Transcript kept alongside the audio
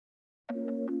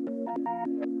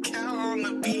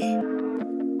on the beat.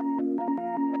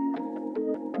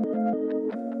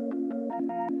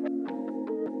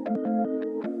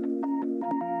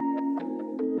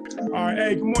 All right,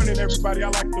 hey, good morning, everybody.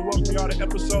 I'd like to welcome y'all to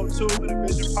episode 2 of the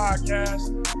Vision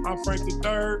Podcast. I'm Frank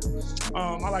III.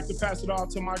 I'd like to pass it off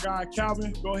to my guy,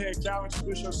 Calvin. Go ahead, Calvin,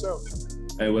 introduce yourself.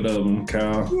 Hey, what up, I'm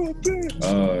Cal?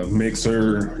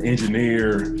 Mixer,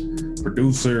 engineer,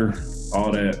 producer,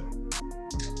 all that.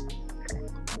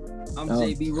 I'm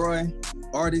JB Roy,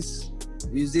 artist,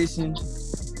 musician,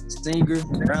 singer,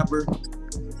 rapper,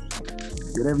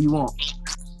 whatever you want.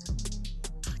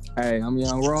 Hey, I'm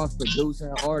Young Ross, producer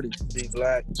and artist. D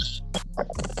Black.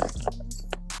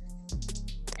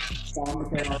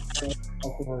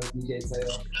 DJ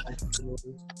Taylor,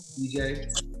 DJ.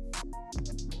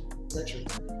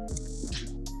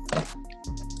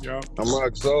 Yo. I'm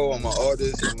Roxo. I'm an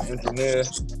artist. I'm an engineer.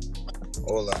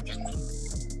 All that.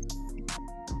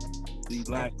 D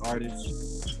Black,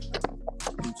 artist.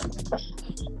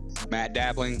 Matt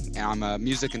Dabbling, and I'm a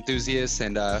music enthusiast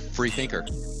and a free thinker.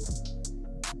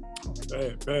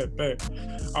 Bet.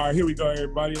 All right, here we go,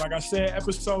 everybody. Like I said,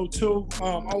 episode 2.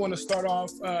 I want to start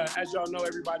off, as y'all know,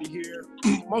 everybody here,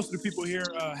 most of the people here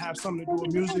have something to do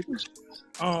with music.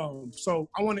 So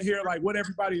I want to hear like what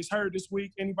everybody has heard this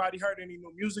week. Anybody heard any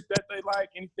new music that they like?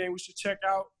 Anything we should check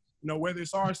out? You know, whether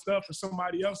it's our stuff or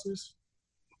somebody else's.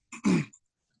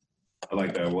 I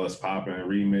like that What's Poppin'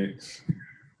 remix.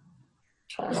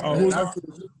 Who's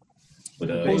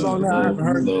on there? I haven't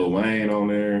heard Lil Wayne on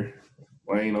there.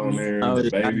 Oh,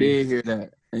 Baby. I did hear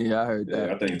that. Yeah, I heard Yeah,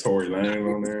 that. I think Tory Lanez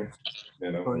on there.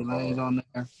 You know, Tory Lanez on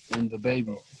there and the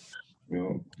baby. You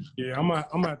know, Yeah, I'm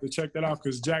gonna have to check that out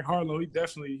because Jack Harlow, he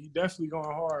definitely going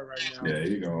hard right now. yeah,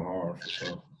 he going hard for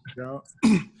sure. Yeah.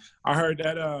 I heard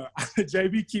that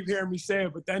JB keep hearing me say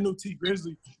it, but that new T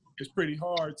Grizzly is pretty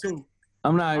hard too.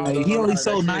 I'm not even. Hey, he only that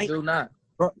sold shit do not.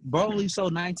 Bro only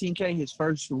sold 19K his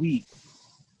first week.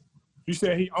 You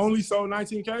said he only sold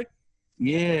 19K?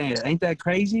 Yeah, ain't that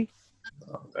crazy?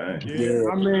 Oh, dang. Yeah.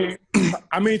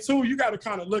 I mean too, you got to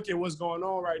kind of look at what's going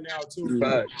on right now too.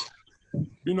 Facts.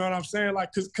 You know what I'm saying?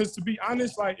 Like, cause to be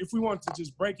honest, like if we want to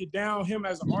just break it down, him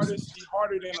as an artist, he's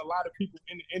harder than a lot of people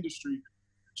in the industry.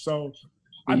 So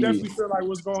I definitely feel like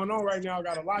what's going on right now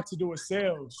got a lot to do with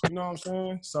sales. You know what I'm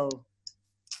saying? So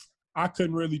I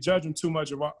couldn't really judge him too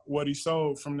much about what he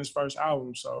sold from this first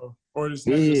album. So, or this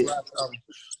last album.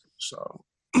 So.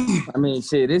 I mean,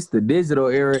 shit, it's the digital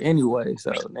era anyway,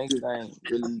 so niggas ain't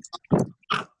really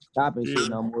stopping shit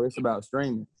no more. It's about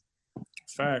streaming.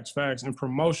 Facts. And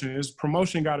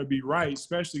promotion got to be right,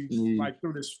 especially like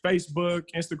through this Facebook,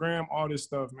 Instagram, all this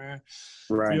stuff, man.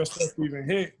 Right. For your stuff to even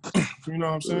hit. You know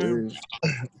what I'm saying?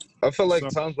 I feel like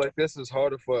times like this is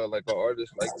harder for like an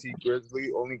artist like T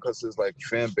Grizzly only because his like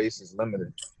fan base is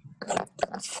limited.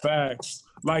 Facts.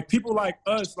 Like people like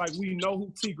us, like we know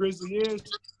who T Grizzly is,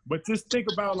 but just think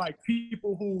about like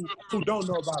people who don't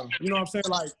know about him. You know what I'm saying?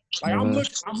 Like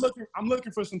I'm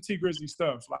looking for some T Grizzly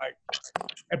stuff. Like,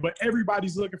 but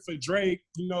everybody's looking for Drake,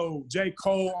 you know, J.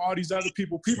 Cole, all these other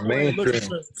people. People ain't looking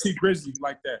for T Grizzly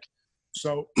like that.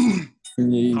 So I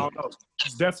don't know.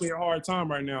 It's definitely a hard time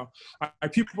right now.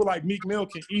 Like people like Meek Mill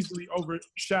can easily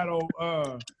overshadow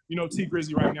you know, T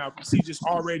Grizzly right now because he's just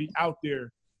already out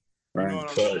there. You know what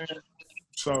I'm saying?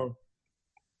 So,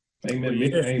 Ain't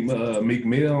Meek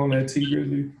Mill on that T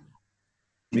Grizzly?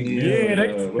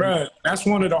 Bro, that's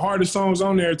one of the hardest songs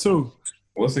on there too.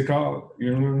 What's it called?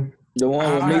 You remember? The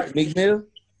one with Meek Mill?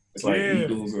 It's like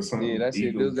Eagles or something. Yeah, that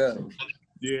shit do go.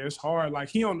 Yeah, it's hard. Like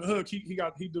he on the hook. He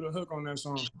do the hook on that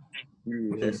song.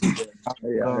 Yeah.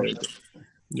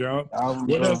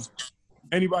 What else?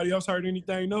 Anybody else heard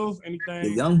anything new?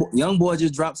 Anything? The young boy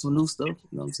just dropped some new stuff. You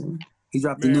know what I'm saying? He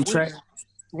dropped a new track.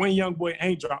 When Young Boy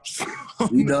ain't dropped.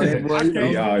 You know that boy.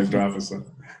 He always dropping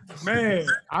something. Man,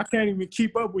 I can't even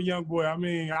keep up with Young Boy. I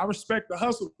mean, I respect the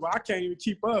hustle, but I can't even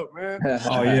keep up, man.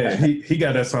 Oh yeah, he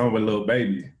got that song with Lil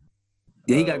Baby.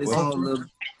 Yeah, he got this song,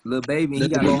 Lil Baby. He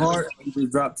got a heart. He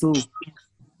just dropped too.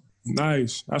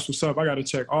 Nice. That's what's up. I got to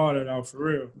check all that out for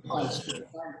real.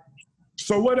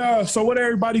 So what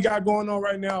everybody got going on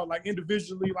right now, like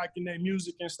individually, like in their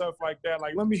music and stuff like that?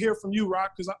 Like, let me hear from you,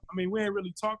 Rock, because I mean, we ain't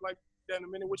really talked like that in a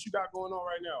minute. What you got going on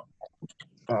right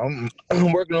now?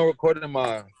 I'm working on recording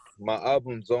my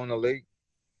album Zone of Lake.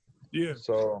 Yeah.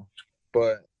 So,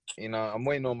 but you know, I'm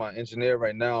waiting on my engineer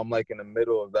right now. I'm like in the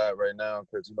middle of that right now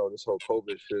because you know this whole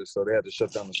COVID shit, so they had to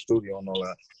shut down the studio and all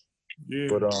that. Yeah.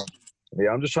 But yeah,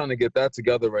 I'm just trying to get that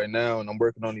together right now, and I'm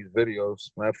working on these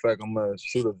videos. Matter of fact, I'm gonna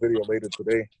shoot a video later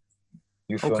today.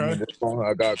 You feel me? This song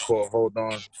I got called "Hold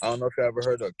On." I don't know if you ever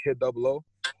heard of Kid Double O.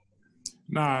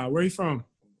 Nah, where you from?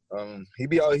 He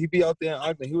be out there in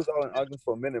Ogden. He was out in Ogden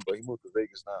for a minute, but he moved to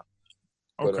Vegas now.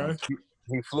 But, Okay.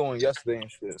 He flew in yesterday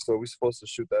and shit. So we supposed to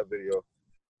shoot that video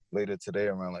later today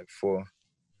around like 4.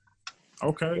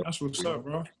 Okay, that's what's up,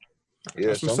 bro. Yeah,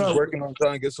 That's so what's I'm just up. working on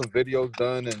trying to get some videos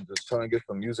done and just trying to get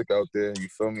some music out there. You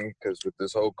feel me? Because with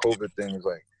this whole COVID thing,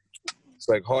 it's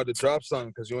like hard to drop something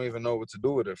because you don't even know what to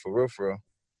do with it. For real, for real.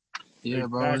 Yeah,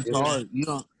 bro, it's Exactly. hard. You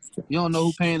don't know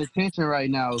who paying attention right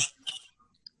now.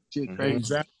 Shit crazy.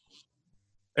 Exactly.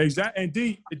 Exactly. And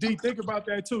D, think about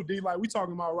that too. D, like we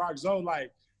talking about Rock Zoe,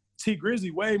 like T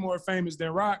Grizzly way more famous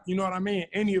than Rock. You know what I mean?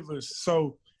 Any of us.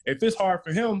 So if it's hard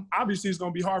for him, obviously it's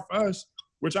gonna be hard for us.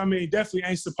 Which I mean, definitely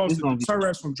ain't supposed to deter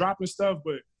us from dropping stuff.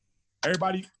 But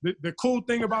everybody, the cool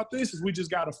thing about this is we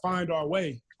just gotta find our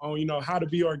way on, you know, how to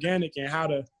be organic and how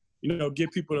to, you know,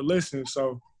 get people to listen.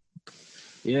 So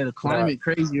Yeah, the climate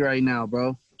crazy right now,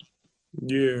 bro.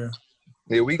 yeah.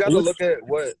 Yeah, we got to look at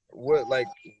what like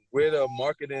where the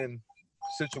marketing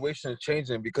situation is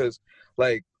changing because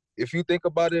like if you think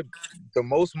about it, the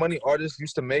most money artists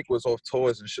used to make was off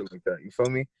tours and shit like that. You feel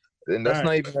me? And that's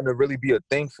not even gonna really be a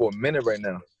thing for a minute right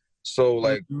now. So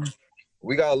like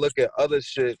we gotta look at other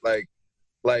shit like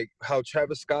how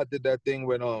Travis Scott did that thing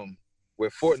with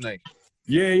Fortnite.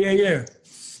 Yeah.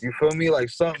 You feel me? Like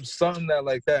something that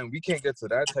like that, and we can't get to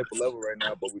that type of level right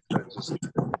now, but we can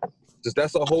just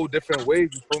that's a whole different wave.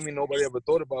 You feel me? Nobody ever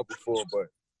thought about before, but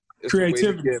it's creativity.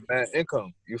 a way to get mad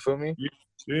income. You feel me?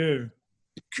 Yeah.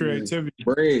 Creativity.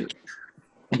 Bread.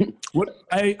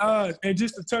 Hey, and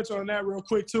just to touch on that real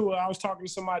quick too, I was talking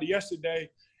to somebody yesterday.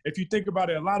 If you think about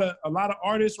it, a lot of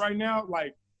artists right now,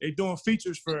 like they doing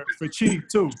features for cheap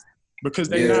too, because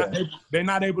they're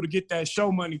not able to get that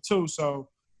show money too. So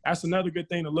that's another good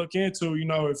thing to look into. You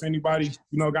know, if anybody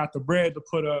got the bread to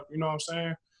put up, you know what I'm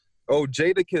saying? Oh,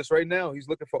 Jadakiss right now, he's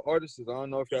looking for artists. I don't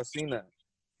know if y'all seen that.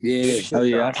 Yeah. Oh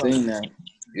yeah, I seen that.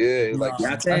 Yeah, like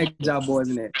I tagged y'all boys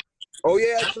in it. Oh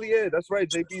yeah, actually, yeah, that's right.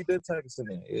 JB did tag us in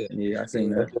there. Yeah, I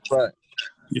seen that. That's right.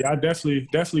 Yeah, I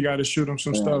definitely got to shoot him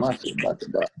some stuff. My shit about to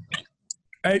die.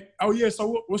 Hey, oh yeah,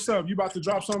 so what's up? You about to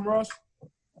drop something, Ross?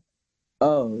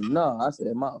 Oh no, I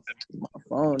said my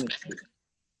phone.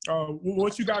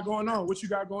 What you got going on? What you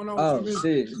got going on? Oh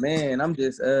shit, man, I'm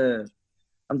just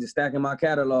stacking my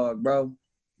catalog, bro.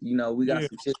 You know, we got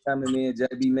some shit coming. Me and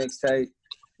JB mixtape,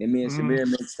 and me and Shamir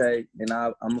mixtape, and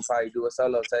I'm gonna probably do a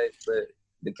solo tape, but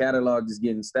the catalog is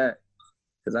getting stacked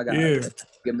because I got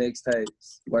good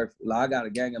mixtapes. I got a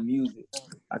gang of music.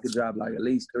 I could drop like at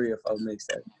least 3 or 4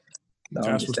 mixtapes. So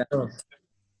that's what's up.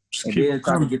 And then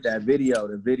trying to get the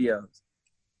videos.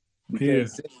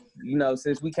 Because,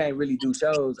 since we can't really do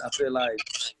shows, I feel like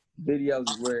videos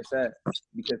is where it's at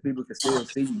because people can still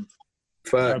see you.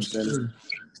 Facts.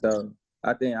 So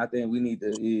I think we need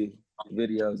the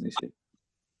videos and shit.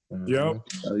 Yep.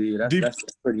 So yeah, that's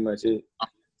pretty much it.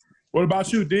 What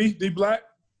about you, D Black?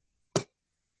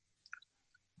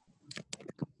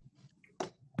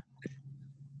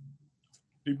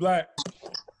 D Black.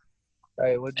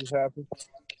 Hey, what just happened?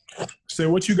 Say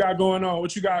what you got going on?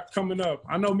 What you got coming up?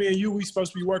 I know me and you, we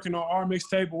supposed to be working on our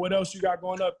mixtape, but what else you got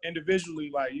going up individually?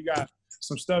 Like you got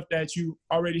some stuff that you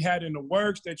already had in the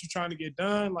works that you're trying to get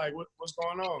done. Like what's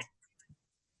going on?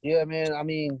 Yeah, man. I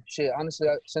mean, shit. Honestly,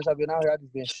 since I've been out here, I've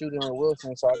just been shooting with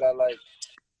Wilson, so I got like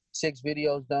 6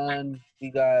 videos done.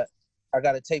 I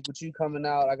got a tape with you coming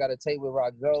out. I got a tape with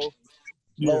Rock Zoe.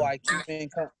 Yeah. Low IQ been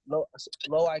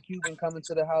coming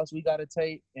to the house. We got a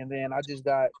tape, and then I just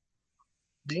got,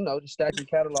 just stacking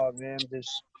catalog, man.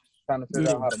 Just trying to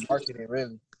figure out how to market it.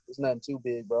 Really, it's nothing too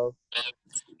big, bro.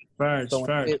 Facts. So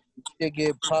when it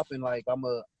get popping, like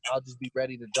I'll just be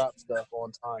ready to drop stuff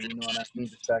on time. You know what I mean?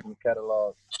 Just stacking the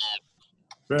catalog.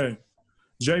 Right.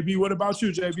 JB, what about you,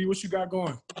 JB? What you got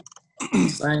going?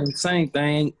 Same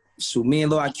thing. So me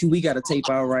and Low IQ, we got a tape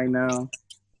out right now.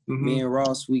 Mm-hmm. Me and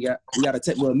Ross, we got a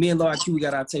tape. Well, me and Low IQ, we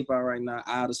got our tape out right now.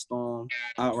 Out of Storm,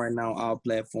 out right now on all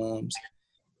platforms.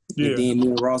 Yeah. And then me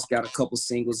and Ross got a couple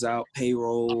singles out,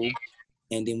 Payroll,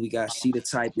 and then we got She the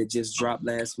Type that just dropped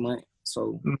last month.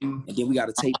 So, and then we got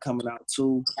a tape coming out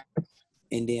too.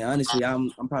 And then honestly,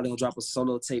 I'm probably gonna drop a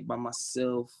solo tape by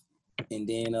myself, and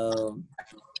then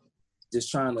just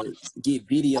trying to get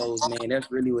videos, man. That's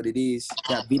really what it is.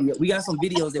 We got some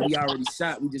videos that we already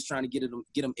shot. We just trying to get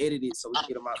them edited so we can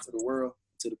get them out to the world,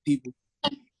 to the people.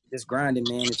 Just grinding,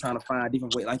 man, and trying to find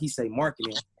different ways. Like he say,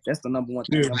 marketing. That's the number one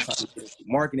thing I'm trying to do.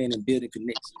 Marketing and building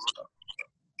connections.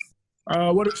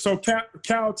 So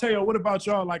Cal, Teo, what about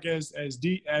y'all? Like as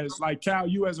like Cal,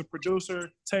 you as a producer,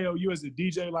 Teo, you as a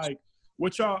DJ, like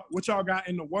what y'all got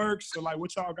in the works? So like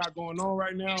what y'all got going on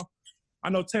right now? I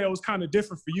know Teo, it's kind of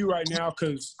different for you right now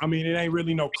because, I mean, it ain't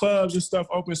really no clubs and stuff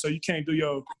open, so you can't do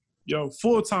your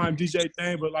full-time DJ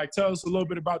thing. But, like, tell us a little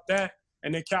bit about that.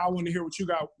 And then, Cal, I want to hear what you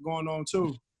got going on,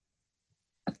 too.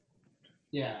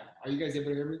 Yeah. Are you guys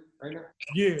able to hear me right now?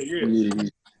 Yeah.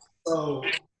 So,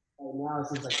 right now,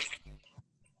 since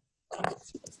like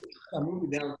I'm moving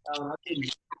downtown, I've been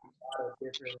a lot of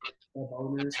different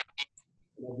owners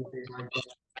and everything like that.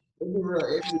 It's been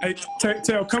real. Hey,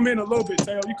 Teo, come in a little bit,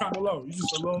 Teo. You kind of low. You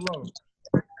just a little low.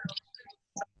 Am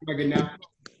I good now?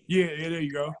 Yeah, there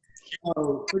you go.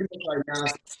 So, pretty much right now,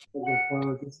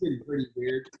 it's getting pretty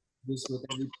weird just with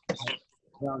everything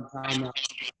downtown now.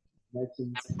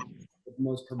 Connections with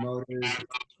most promoters and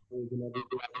everything.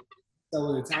 So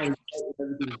when the time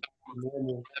everything is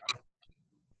normal,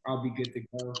 I'll be good to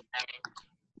go.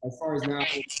 As far as now,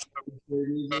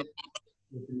 music,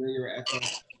 I'm familiar with FL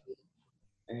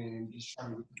and just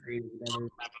trying to be creative with other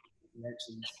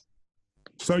connections.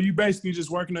 So you basically just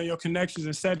working on your connections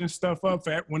and setting stuff up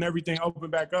for when everything open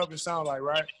back up, it sounds like,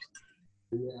 right?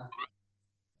 Yeah.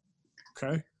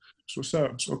 Okay. So what's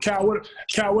up? So Cal,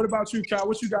 what about you, Cal?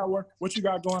 What you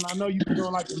got going? I know you been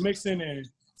doing like the mixing and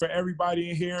for everybody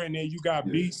in here, and then you got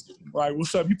beats. Like,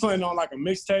 what's up? You planning on like a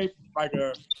mixtape, like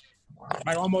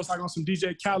almost like on some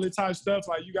DJ Khaled type stuff?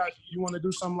 Like you want to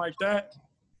do something like that?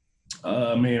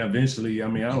 I mean, eventually, I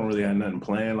don't really have nothing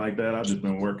planned like that. I've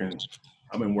been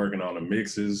working on the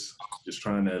mixes, just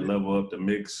trying to level up the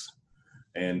mix.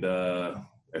 And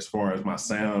as far as my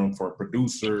sound for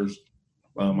producers,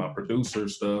 my producer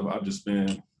stuff, I've just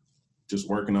been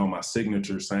working on my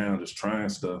signature sound, just trying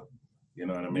stuff. You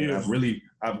know what I mean? Yeah.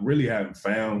 I really haven't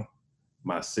found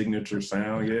my signature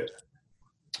sound yet.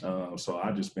 So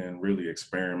I've just been really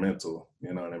experimental.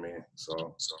 You know what I mean?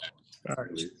 So.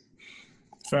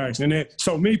 Facts. And then,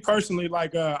 so me personally,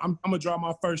 like, I'm gonna drop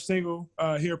my first single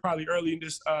here probably early in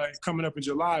this coming up in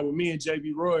July with me and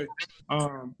JB Roy.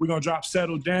 We're gonna drop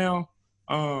 "Settle Down."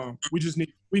 We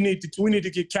need to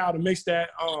get Cal to mix that.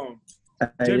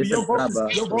 JB, your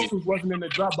vocals wasn't in the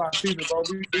Dropbox either, bro.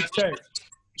 We checked.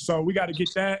 So we got to get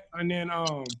that, and then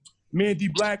me and D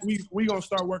Black, we gonna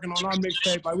start working on our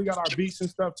mixtape. Like we got our beats and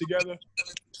stuff together.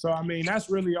 So I mean, that's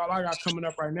really all I got coming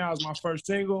up right now is my first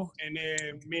single, and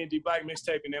then me and D Black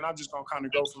mixtape, and then I'm just gonna kind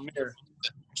of go from there.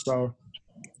 So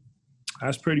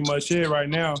that's pretty much it right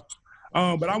now.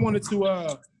 But I wanted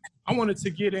to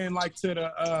get in like to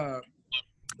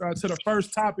the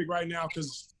first topic right now,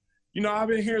 because you know I've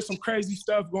been hearing some crazy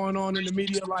stuff going on in the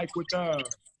media, like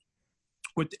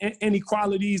with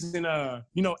inequalities and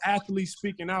you know, athletes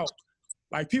speaking out.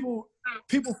 Like people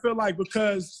feel like,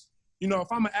 because you know, if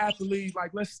I'm an athlete,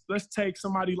 like let's take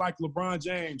somebody like LeBron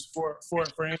James for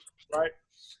instance, right?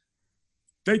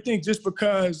 They think just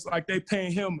because like they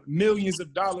paying him millions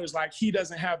of dollars, like he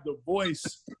doesn't have the voice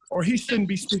or he shouldn't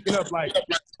be speaking up. Like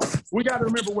we got to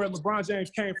remember where LeBron James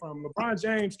came from. LeBron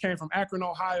James came from Akron,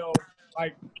 Ohio,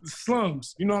 like the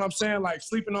slums. You know what I'm saying? Like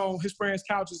sleeping on his friends'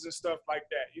 couches and stuff like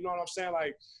that. You know what I'm saying?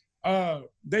 Like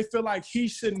they feel like he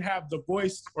shouldn't have the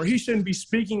voice or he shouldn't be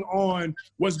speaking on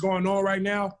what's going on right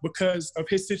now because of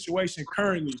his situation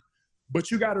currently. But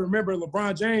you got to remember,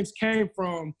 LeBron James came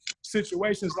from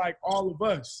situations like all of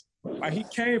us. Like he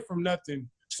came from nothing,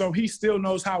 so he still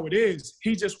knows how it is.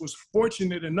 He just was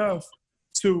fortunate enough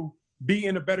to be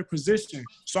in a better position.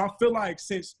 So I feel like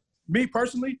since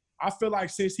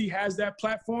he has that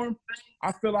platform,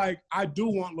 I feel like I do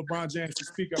want LeBron James to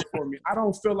speak up for me. I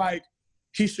don't feel like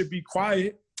he should be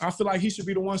quiet. I feel like he should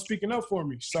be the one speaking up for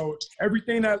me. So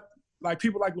everything that like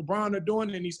people like LeBron are doing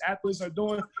and these athletes are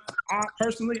doing, I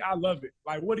love it.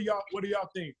 Like, what do y'all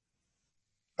think?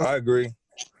 I agree.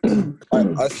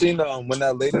 I seen when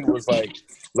that lady was like,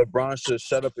 LeBron should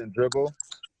shut up and dribble.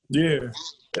 Yeah.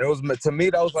 And it was, to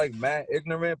me, that was like mad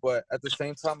ignorant, but at the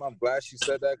same time, I'm glad she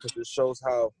said that because it shows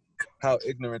how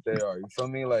ignorant they are. You feel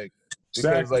me? Like,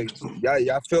 because like,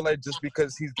 yeah, I feel like just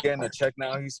because he's getting a check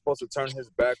now, he's supposed to turn his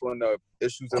back on the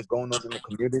issues that's going on in the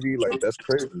community. Like, that's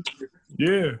crazy.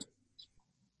 Yeah.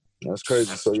 That's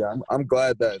crazy. So yeah, I'm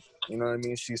glad that, you know what I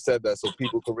mean, she said that so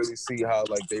people could really see how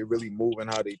like they really move and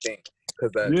how they think.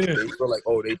 Because they feel like,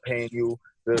 oh, they paying you,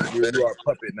 you are a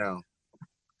puppet now.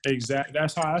 Exactly.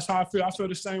 That's how I feel. I feel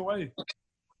the same way.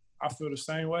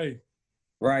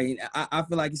 Right. I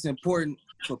feel like it's important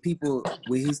for people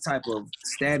with his type of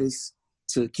status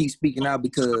to keep speaking out,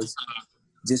 because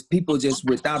people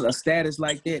without a status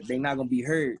like that, they're not gonna be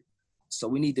heard. So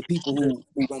we need the people who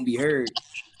gonna be heard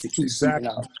to keep speaking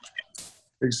out.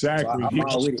 Exactly. So I'm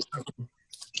all with it.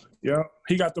 Yep.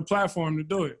 He got the platform to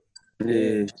do it.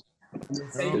 Yeah.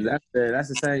 That's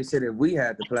the same shit. If we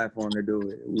had the platform to do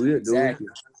it, we'd do it.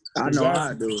 I know how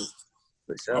to do it.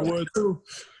 For I sure. would too.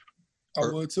 I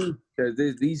Or- would too.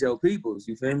 Because these your peoples,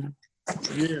 you feel me?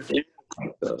 Yeah.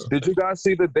 So, Did you guys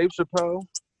see the Dave Chappelle?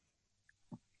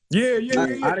 Yeah, yeah, I,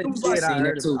 yeah, yeah. I It didn't was see like it. I Seen that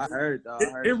heard it. too. I heard.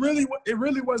 it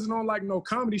really wasn't on like no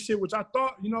comedy shit, which I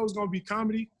thought, you know, it was gonna be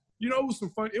comedy. You know, it was some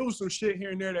fun. It was some shit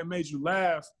here and there that made you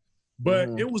laugh, but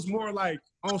Mhm. it was more like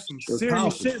on some was serious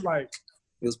powerful. shit. Like,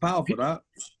 It was powerful, dog.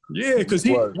 yeah, because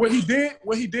What? what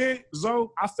he did, Zoe,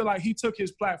 I feel like he took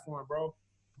his platform, bro,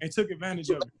 and took advantage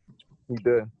of it. He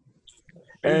did.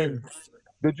 Yeah. And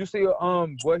did you see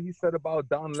what he said about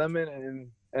Don Lemon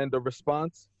and the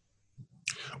response?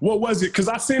 What was it? Because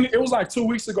I seen it. It was like 2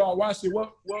 weeks ago. I watched it.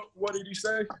 What did he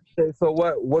say? Okay, so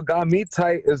what got me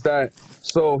tight is that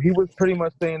so he was pretty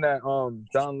much saying that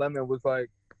Don Lemon was like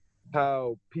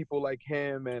how people like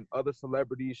him and other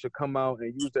celebrities should come out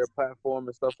and use their platform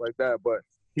and stuff like that. But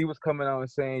he was coming out and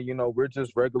saying, you know, we're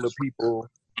just regular people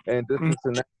and this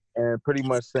and that, and pretty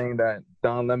much saying that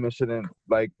Don Lemon shouldn't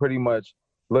like pretty much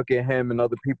look at him and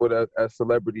other people that as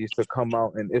celebrities to come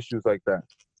out in issues like that.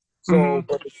 So,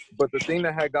 but the thing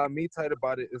that had got me tight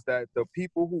about it is that the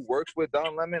people who works with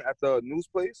Don Lemon at the news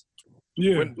place,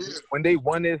 Yeah. when they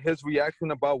wanted his reaction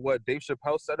about what Dave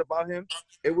Chappelle said about him,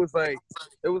 it was like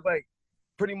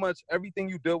pretty much everything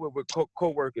you deal with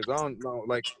co-workers. I don't know,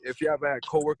 like if you ever had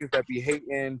co-workers that be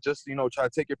hating, just, you know, try to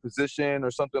take your position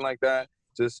or something like that.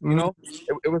 Just, you know,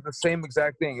 it was the same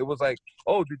exact thing. It was like,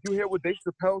 oh, did you hear what Dave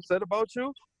Chappelle said about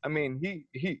you? I mean,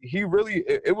 he really,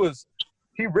 it was,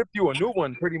 he ripped you a new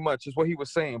one pretty much is what he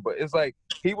was saying. But it's like,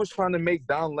 he was trying to make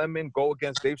Don Lemon go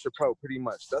against Dave Chappelle pretty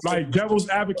much. That's like devil's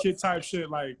advocate type shit.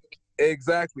 Like,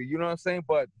 exactly. You know what I'm saying?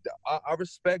 But I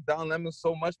respect Don Lemon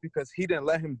so much because he didn't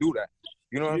let him do that.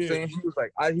 You know what I'm saying? He was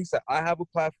like, he said, I have a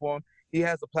platform. He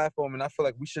has a platform, and I feel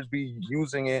like we should be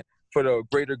using it for the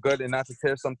greater good and not to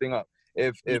tear something up.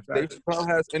 If Dave Chappelle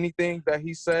has anything that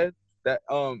he said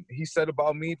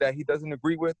about me that he doesn't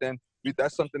agree with, then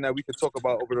that's something that we could talk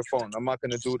about over the phone. I'm not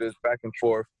gonna do this back and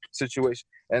forth situation.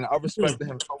 And I respected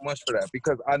him so much for that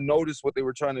because I noticed what they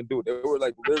were trying to do. They were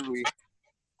like literally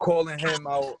calling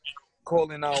out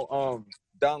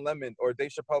Don Lemon, or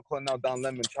Dave Chappelle calling out Don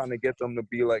Lemon, trying to get them to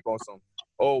be like on some,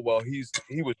 oh well, he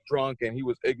was drunk and he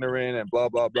was ignorant and blah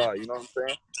blah blah. You know what I'm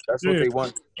saying? That's what they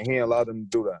want, and he allowed them to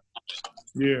do that.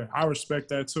 Yeah, I respect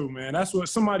that too, man. That's what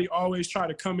somebody always try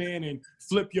to come in and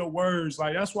flip your words.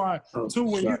 Like that's why too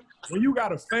when you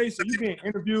got a face or you being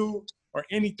interviewed or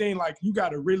anything, like you got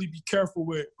to really be careful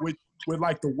with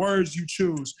like the words you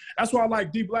choose. That's why I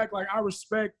like D Black. Like I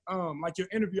respect like your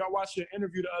interview. I watched your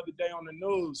interview the other day on the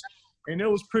news, and it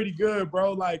was pretty good,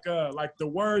 bro. Like the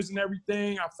words and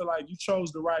everything. I feel like you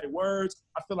chose the right words.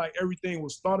 I feel like everything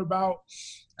was thought about.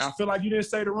 And I feel like you didn't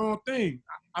say the wrong thing.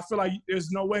 I feel like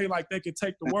there's no way like they could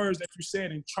take the words that you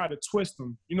said and try to twist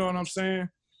them. You know what I'm saying?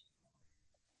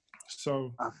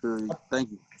 So I feel you. Thank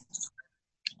you.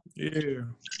 yeah.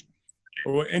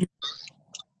 Or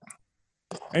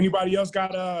anybody else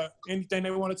got anything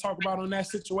they want to talk about on that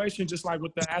situation? Just like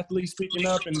with the athletes speaking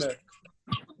up and the,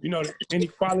 you know, the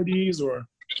inequalities or.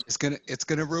 It's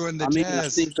gonna ruin the I mean,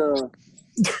 Jazz.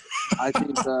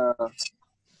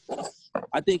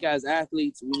 I think as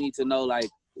athletes, we need to know, like,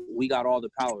 we got all the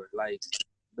power. Like,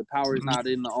 the power is not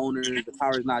in the owners. The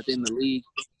power is not in the league.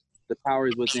 The power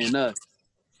is within us.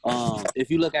 If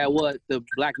you look at what the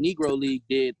Black Negro League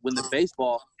did when the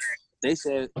baseball, they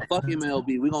said, fuck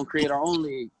MLB, we're going to create our own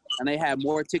league. And they had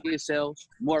more ticket sales,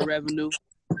 more revenue,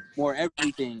 more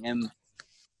everything. And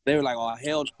they were like, oh,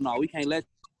 hell no, we can't let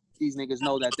these niggas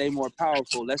know that they more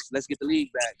powerful. Let's get the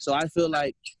league back. So I feel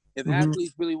like if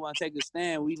athletes really want to take a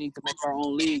stand, we need to make our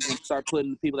own league and start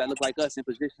putting people that look like us in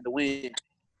position to win.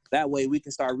 That way we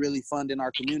can start really funding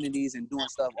our communities and doing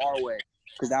stuff our way,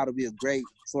 because that'll be a great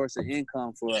source of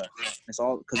income for us. It's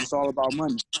all about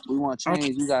money. We want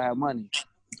change, we gotta have money.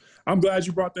 I'm glad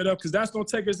you brought that up because that's gonna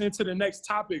take us into the next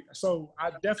topic. So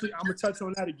I'm gonna touch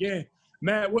on that again.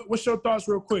 Matt, what's your thoughts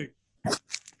real quick?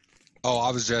 Oh,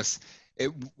 I was just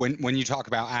when you talk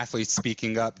about athletes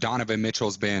speaking up, Donovan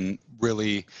Mitchell's been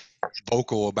really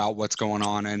vocal about what's going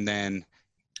on, and then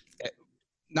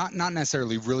not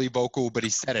necessarily really vocal, but he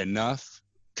said enough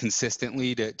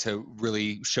consistently to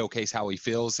really showcase how he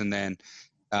feels. And then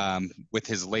with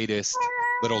his latest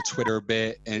little Twitter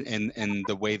bit and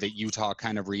the way that Utah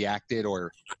kind of reacted,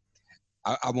 or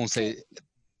I won't say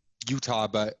Utah,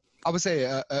 but I would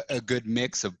say a good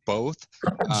mix of both.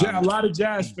 A lot of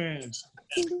Jazz fans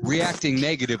reacting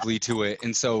negatively to it.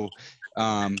 And so,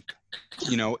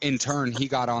 you know, in turn, he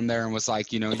got on there and was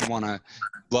like, you know, you want to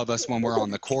love us when we're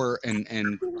on the court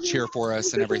and cheer for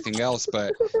us and everything else,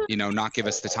 but, you know, not give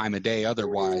us the time of day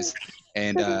otherwise.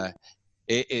 And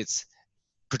it's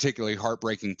particularly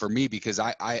heartbreaking for me because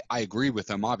I agree with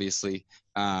him, obviously.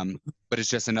 But it's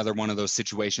just another one of those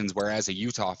situations where as a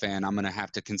Utah fan, I'm going to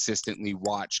have to consistently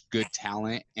watch good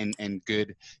talent and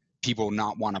good people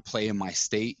not want to play in my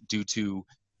state due to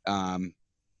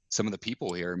some of the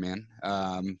people here, man.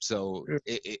 So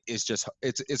it's just,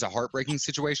 it's a heartbreaking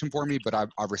situation for me, but I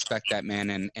respect that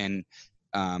man. And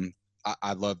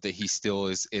I love that he still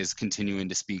is continuing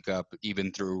to speak up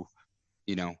even through,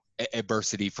 you know,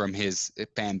 adversity from his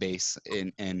fan base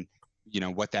and you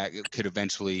know what that could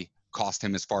eventually cost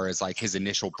him as far as like his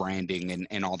initial branding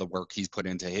and all the work he's put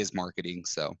into his marketing.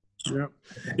 So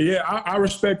yeah, I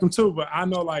respect him too, but I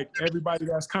know like everybody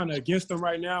that's kind of against him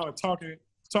right now and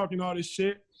talking all this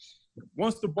shit,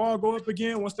 once the ball go up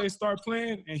again, once they start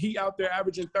playing and he out there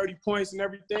averaging 30 points and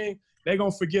everything, they gonna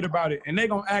forget about it and they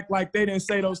gonna act like they didn't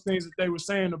say those things that they were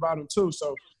saying about him too.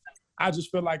 So I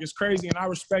just feel like it's crazy, and I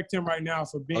respect him right now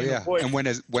for being a voice. And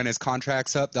when his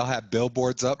contract's up, they'll have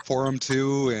billboards up for him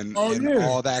too, and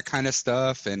all that kind of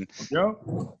stuff. And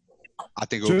I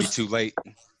think it'll be too late.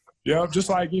 Yeah, just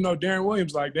like, you know, Darren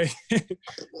Williams, like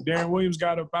Darren Williams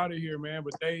got up out of here, man,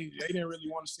 but they didn't really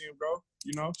want to see him go.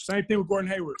 You know, same thing with Gordon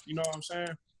Hayward. You know what I'm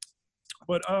saying?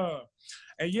 But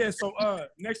and yeah, so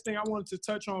next thing I wanted to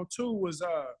touch on too was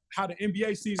how the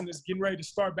NBA season is getting ready to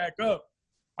start back up.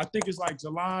 I think it's like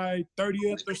July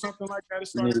 30th or something like that.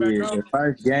 It's starting back up. The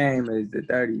first game is the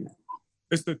 30th.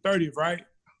 It's the 30th, right?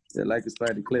 The Lakers play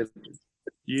the Clippers.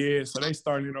 Yeah, so they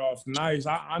starting it off nice.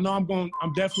 I know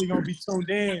I'm definitely gonna be tuned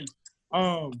in.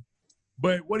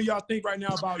 But what do y'all think right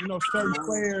now about, you know, certain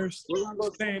players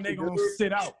saying they gonna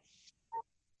sit out?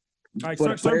 Like For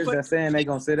the players that's saying they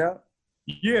gonna sit out?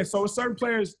 Yeah, so it's certain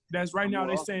players that's right now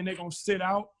they saying they gonna sit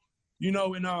out. You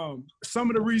know, and some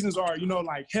of the reasons are, you know,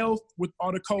 like health with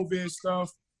all the COVID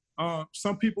stuff.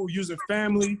 Some people using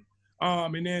family.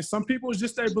 And then some people it's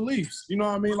just their beliefs. You know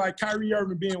what I mean? Like Kyrie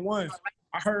Irving being one.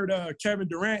 I heard Kevin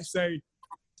Durant say,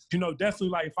 you know, definitely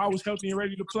like if I was healthy and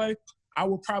ready to play, I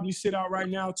would probably sit out right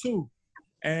now too.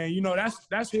 And, you know,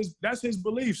 that's his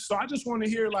beliefs. So I just want to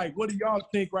hear, like, what do y'all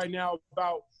think right now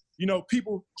about, you know,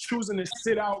 people choosing to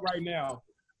sit out right now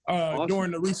during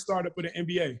the restart up of the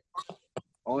NBA?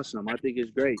 Awesome. I think it's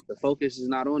great. The focus is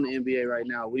not on the NBA right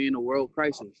now. We're in a world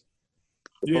crisis.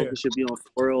 The focus should be on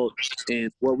the world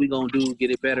and what we gonna do to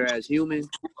get it better as humans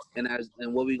and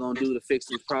what we gonna do to fix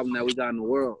this problem that we got in the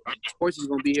world. Of course, it's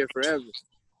gonna be here forever.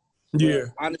 Yeah.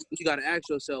 But honestly, you gotta ask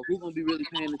yourself, who's gonna be really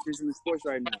paying attention to sports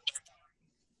right now?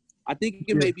 I think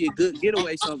it may be a good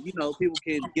getaway. So, you know, people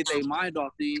can get their mind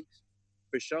off things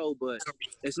for sure, but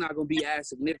it's not gonna be as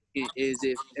significant as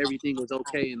if everything was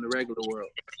okay in the regular world.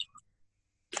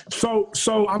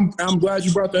 So I'm glad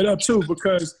you brought that up too,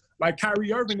 because like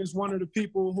Kyrie Irving is one of the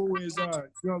people who is you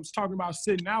know, was talking about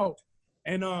sitting out,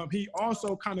 and he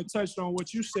also kind of touched on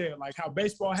what you said, like how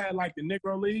baseball had like the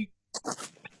Negro League.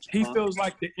 He feels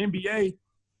like the NBA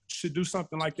should do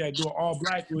something like that, do an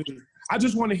all-black league. I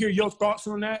just want to hear your thoughts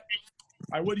on that.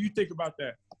 Like, what do you think about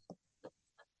that?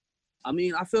 I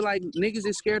mean, I feel like niggas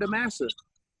is scared of massa.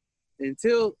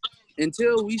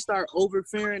 Until we start over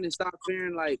fearing and stop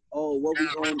fearing like, oh,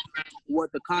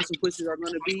 what the consequences are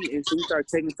gonna be, and so we start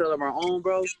taking care of our own,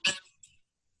 bro.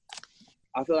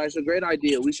 I feel like it's a great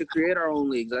idea. We should create our own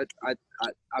leagues.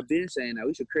 I've been saying that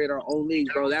we should create our own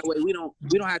leagues, bro. That way we don't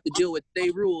have to deal with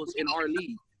their rules in our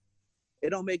league. It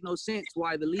don't make no sense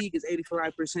why the league is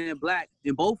 85% black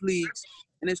in both leagues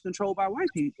and it's controlled by white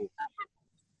people.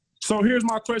 So here's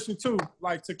my question too,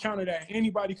 like to counter that.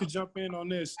 Anybody could jump in on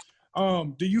this.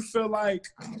 Do you feel like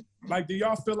do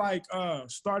y'all feel like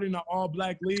starting an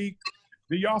all-black league,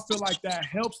 do y'all feel like that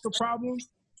helps the problem?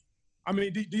 I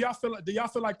mean, do y'all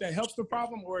feel like that helps the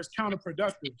problem or is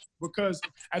counterproductive? Because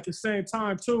at the same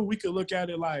time too, we could look at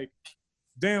it like,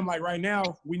 damn, like right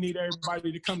now we need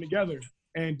everybody to come together.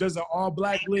 And does an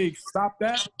all-black league stop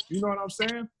that? You know what I'm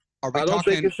saying? I don't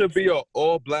think it should be an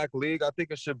all-black league. I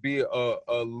think it should be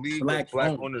a league with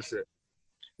black ownership.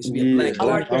 It should be a black. I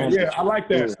like that. Yeah, I like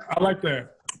that. I like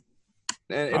that.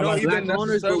 And it don't even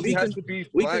necessarily have to be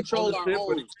we black control ownership, our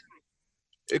but own.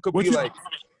 it could be like.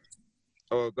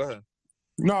 Oh, go ahead.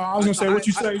 No, I was gonna say what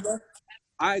you say. Bro?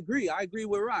 I agree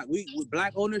with Rock. We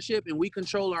black ownership and we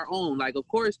control our own. Like, of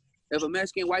course, if a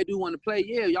Mexican white dude want to play,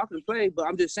 yeah, y'all can play. But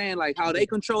I'm just saying, like, how they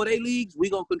control their leagues, we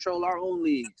gonna control our own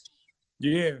leagues.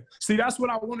 Yeah. See, that's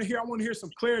what I want to hear. I want to hear some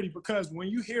clarity because when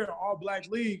you hear all-black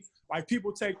league, like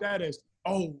people take that as,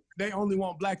 oh, they only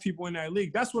want black people in that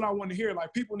league. That's what I want to hear.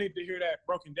 Like people need to hear that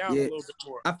broken down a little bit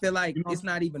more. I feel like it's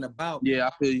not even about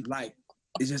I feel you. Like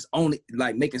it's just only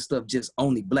like making stuff just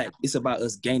only black. It's about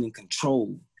us gaining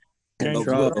control And go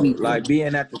Trouble. compete. Like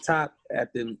being at the top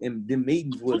at them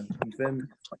meetings with them. You feel me?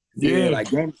 Yeah, like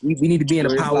that, we need to be in a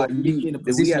Where it's power. like We need to be in a we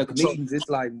position at of the control. meetings, it's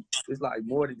like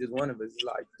more than just one of us. It's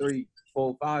like 3,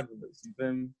 4, 5 of us. You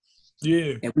feel me?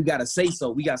 Yeah. And we gotta say so.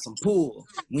 We got some pull.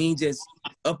 We ain't just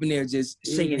up in there just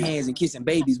shaking hands and kissing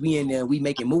babies. We in there, we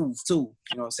making moves too.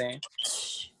 You know what I'm saying?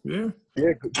 Yeah.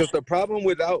 Yeah, because the problem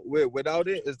without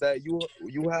it is that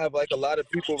you have like a lot of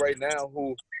people right now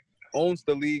who owns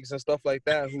the leagues and stuff like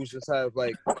that who just have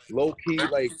like low key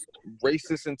like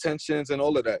racist intentions and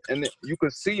all of that, and you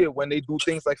could see it when they do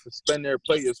things like suspend their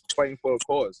players fighting for a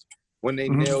cause when they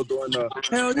kneel during the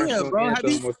Hell yeah, national bro.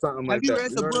 anthem or something like you that.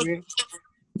 read You the know what I book? mean?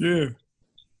 Yeah.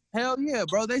 Hell yeah,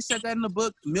 bro. They said that in the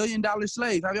book, $1 Million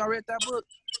Slave. Have y'all read that book?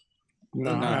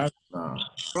 Nah.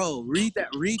 Bro, read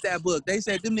that book. They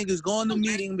said them niggas go in the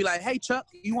meeting and be like, "Hey Chuck,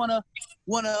 you wanna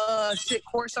sit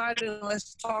courtside and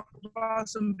let's talk about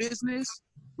some business?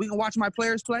 We can watch my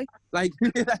players play." Like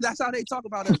that's how they talk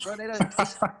about us, bro.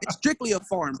 It's strictly a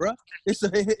farm, bro. It's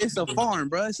a farm,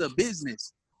 bro. It's a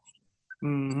business.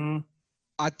 Mm-hmm.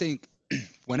 I think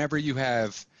whenever you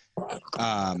have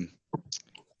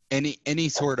any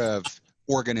sort of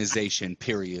organization,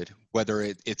 period, whether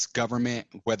it's government,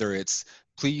 whether it's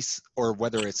police, or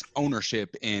whether it's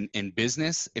ownership in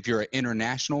business, if you're an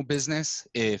international business,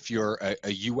 if you're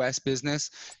a U.S. business,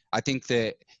 I think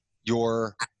that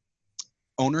your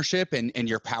ownership and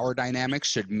your power dynamics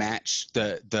should match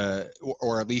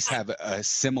or at least have a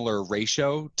similar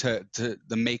ratio to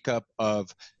the makeup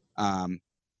of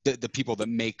the people that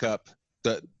make up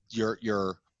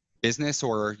your business,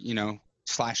 or /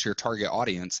 your target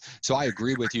audience. So I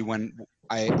agree with you when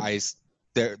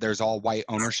there's all white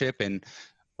ownership in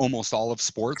almost all of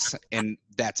sports, and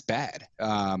that's bad.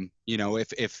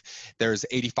 If there's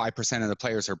 85% of the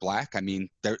players are black, I mean,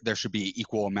 there should be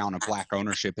equal amount of black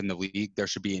ownership in the league. There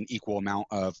should be an equal amount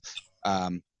of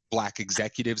black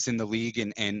executives in the league,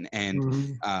 and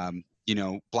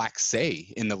black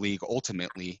say in the league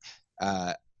ultimately.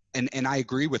 And I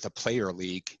agree with a player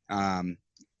league,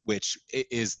 which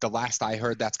is the last I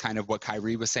heard. That's kind of what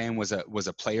Kyrie was saying was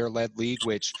a player-led league,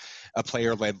 which a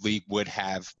player-led league would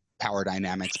have power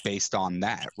dynamics based on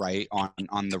that, right?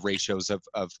 On the ratios of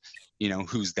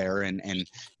who's there and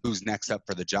who's next up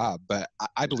for the job. But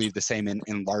I believe the same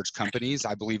in large companies.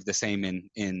 I believe the same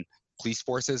in police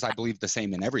forces. I believe the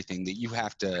same in everything, that you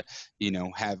have to,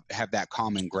 have that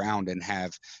common ground and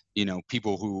have,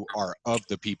 people who are of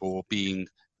the people being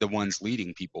the ones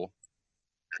leading people.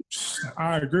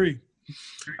 I agree.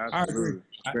 Absolutely.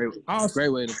 I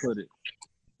Great way to put it.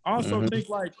 I also think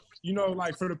like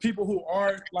for the people who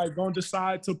are like going to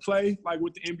decide to play like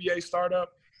with the NBA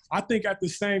startup, I think at the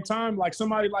same time, like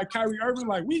somebody like Kyrie Irving,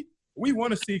 like we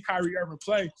want to see Kyrie Irving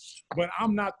play, but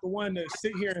I'm not the one to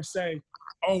sit here and say,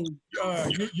 "Oh,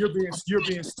 you're being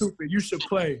stupid. You should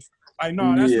play." Like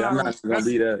no,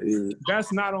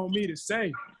 that's not on me to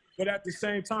say. But at the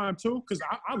same time, too, because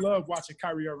I love watching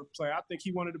Kyrie Irving play. I think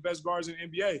he's one of the best guards in the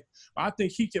NBA. I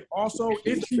think he could also,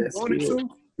 if he wanted to,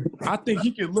 I think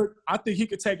he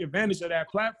could take advantage of that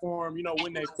platform,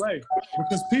 when they play.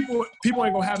 Because people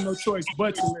ain't gonna have no choice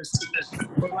but to listen.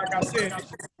 But like I said,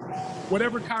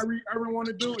 whatever Kyrie Irving want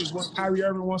to do is what Kyrie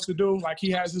Irving wants to do. Like he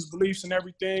has his beliefs and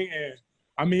everything. And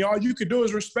I mean, all you could do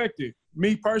is respect it.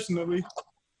 Me personally.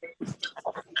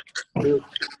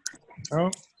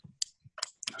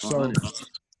 So,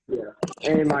 yeah,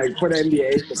 and like for the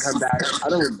NBA to come back, I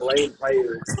don't blame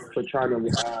players for trying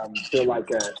to feel like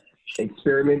a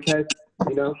experiment test.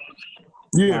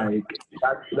 Yeah, like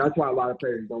that's why a lot of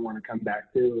players don't want to come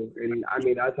back too. And I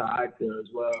mean that's how I feel as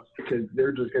well, because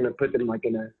they're just gonna put them like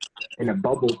in a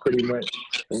bubble pretty much,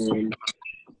 and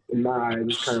in my eyes,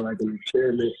 it's kind of like an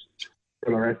experiment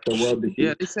for the rest of the world to see.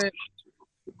 Yeah, they said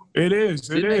it is.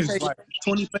 It is. They say like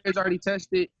 20 players already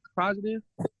tested positive.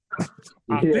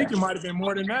 I think it might have been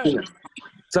more than that.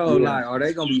 So like, are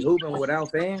they gonna be hooping without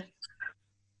fans?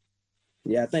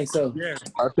 Yeah, I think so. Yeah.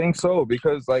 I think so,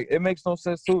 because like it makes no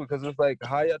sense too, because it's like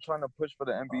how y'all trying to push for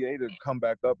the NBA to come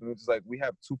back up, and it's like we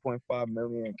have 2.5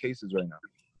 million cases right now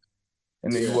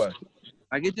in the U.S.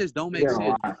 Like it just don't make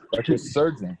sense. That's just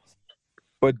surging.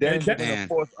 But then they're Man. gonna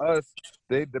force us.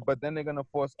 But then they're gonna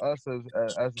force us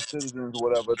as citizens or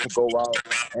whatever to go out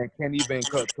and can't even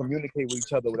communicate with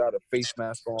each other without a face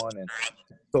mask on and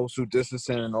social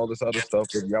distancing and all this other stuff.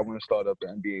 If y'all want to start up the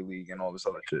NBA league and all this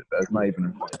other shit, that's not even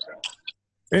important.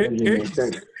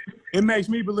 It makes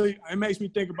me believe. It makes me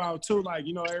think about too. Like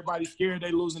everybody's scared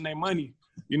they losing their money.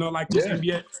 Like these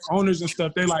NBA owners and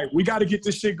stuff. They like, we got to get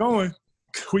this shit going.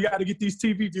 We got to get these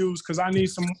TV views because I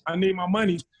need my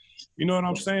money. You know what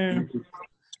I'm saying?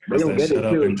 They It's don't that get it shut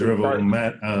up too. and dribble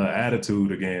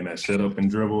attitude again. That shut up and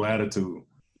dribble attitude.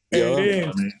 It Yeah. You know what is.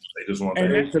 I mean? They just want And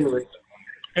that. Very similar.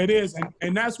 It is,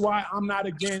 and that's why I'm not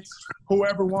against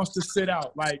whoever wants to sit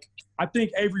out. Like, I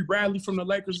think Avery Bradley from the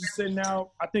Lakers is sitting out.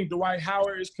 I think Dwight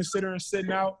Howard is considering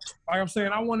sitting out. Like I'm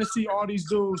saying, I want to see all these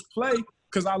dudes play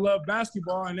because I love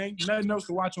basketball and ain't nothing else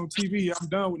to watch on TV. I'm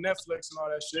done with Netflix and all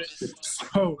that shit.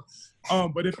 So,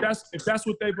 but if that's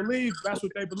what they believe, that's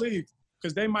what they believe.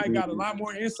 Because they might got a lot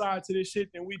more insight to this shit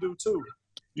than we do too.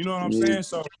 You know what I'm saying?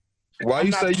 So, Why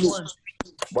you say you? one.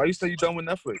 Why you say you done with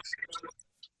Netflix?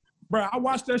 Bro, I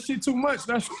watch that shit too much.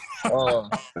 That's I'm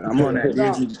on that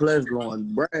Disney Plus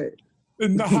going, Brad.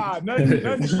 Nah, nothing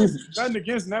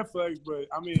against Netflix, but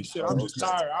I mean, shit, I'm just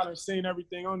tired. I done seen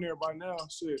everything on there by now,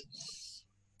 shit.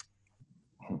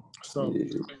 So,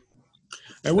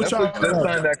 and what y'all? Netflix did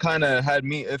something that kind of had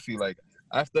me iffy. Like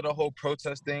after the whole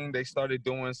protest thing, they started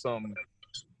doing some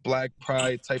Black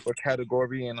Pride type of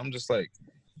category, and I'm just like,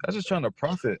 that's just trying to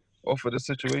profit off of this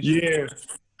situation. Yeah,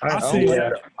 I don't see like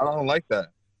that. that. I don't like that.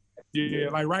 Yeah,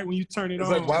 like right when you turn it It's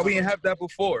on. like, why we didn't have that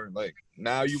before? Like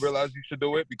now you realize you should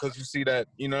do it because you see that,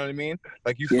 you know what I mean?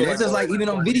 Like you feel Yeah, it's just like even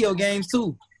on video games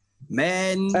too.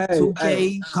 Madden,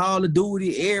 2K, Call of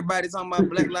Duty, everybody's talking about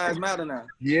Black Lives Matter now.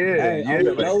 Yeah, Hey, yeah. on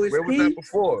the Like, lowest where was key, that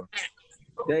before?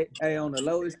 on the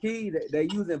lowest key, they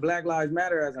using Black Lives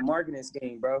Matter as a marketing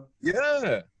scheme, bro.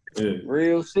 Yeah. Yeah.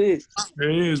 Real shit. It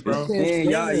is, bro. Man,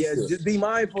 y'all, just be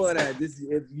mindful of that.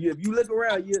 If you look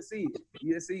around, you'll see it.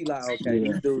 You'll see like, okay,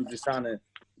 these dudes just trying to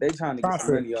get some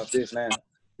money off this now.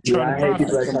 Yeah, Trying I to hate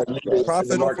people profit. that try to use it as a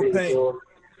Profit off of marketing pain. tool.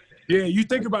 Yeah, you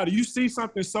think about it. You see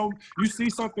something so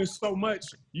much,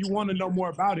 you want to know more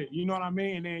about it. You know what I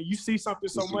mean? And then you see something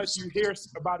so much, you hear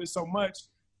about it so much,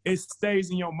 it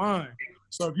stays in your mind.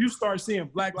 So if you start seeing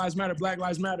Black Lives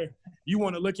Matter, you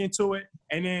want to look into it.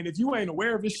 And then if you ain't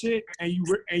aware of this shit and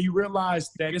you realize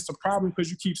that it's a problem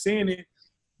because you keep seeing it,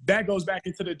 that goes back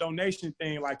into the donation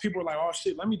thing. Like people are like, oh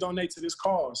shit, let me donate to this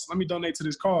cause.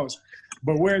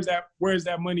 But where's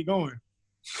that money going?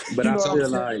 But You I know what I'm feel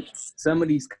saying? like some of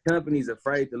these companies are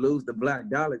afraid to lose the black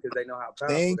dollar because they know how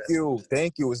powerful Thank that is.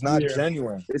 you. It's not Yeah.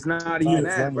 genuine. It's not even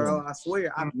that, genuine. bro. I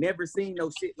swear, I've never seen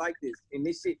no shit like this. And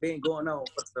this shit been going on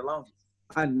for the longest.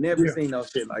 I never seen no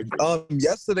shit like this.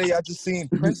 Yesterday I just seen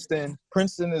Princeton.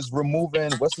 Princeton is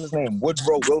removing what's his name,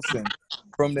 Woodrow Wilson,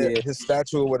 from his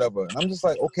statue or whatever. And I'm just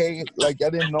like, okay, like I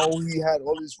didn't know he had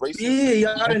all these racist. Yeah,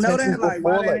 y'all didn't know that. intentions Like,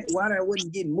 before, why that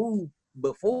wouldn't get moved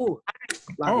before?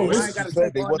 Like, Oh, I it's- ain't gotta said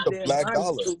take they all want this the damn black money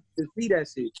dollar. to see that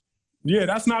shit. Yeah,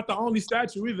 that's not the only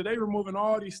statue either. They removing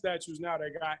all these statues now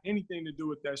that got anything to do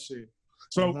with that shit.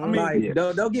 So I mean, Like,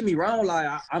 don't get me wrong.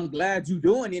 Like, I'm glad you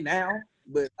doing it now,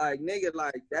 but like, nigga,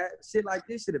 like that shit like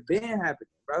this should have been happening,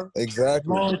 bro.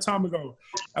 Exactly. a long time ago,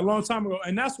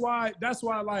 and that's why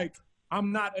like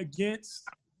I'm not against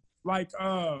like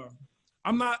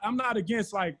I'm not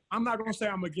against like I'm not gonna say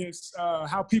I'm against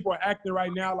how people are acting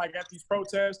right now, like at these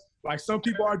protests. Like some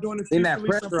people are doing it In that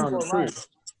peacefully, some pressure on people them are too. right.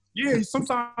 Yeah,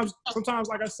 sometimes,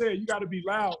 like I said, you got to be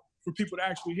loud for people to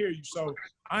actually hear you. So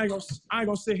I ain't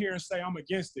gonna sit here and say I'm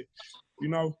against it, you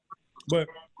know. But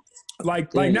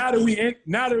like now that we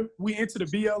into the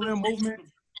BLM movement,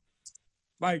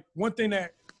 like one thing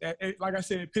that like I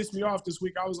said, it pissed me off this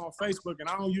week. I was on Facebook, and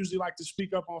I don't usually like to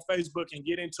speak up on Facebook and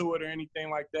get into it or anything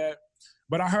like that.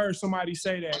 But I heard somebody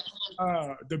say that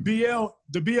the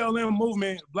BLM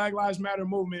movement, Black Lives Matter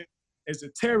movement, is a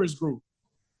terrorist group.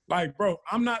 Like, bro,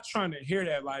 I'm not trying to hear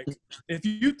that. Like, if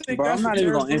you think Bro, that's I'm not a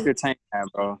even terrorist gonna group, entertain that,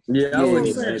 bro. Yeah, I I'm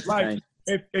wouldn't saying, even like,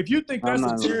 entertain. if you think I'm that's a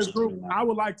not even terrorist group, entertaining that. I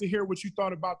would like to hear what you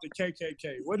thought about the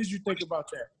KKK. What did you think about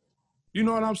that? You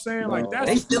know what I'm saying? Like, No. that's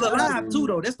They still alive too,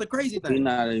 though. That's the crazy We thing.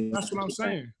 not even. that's what I'm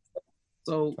saying.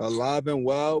 So Alive and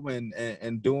well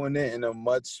and doing it in a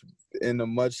much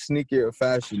sneakier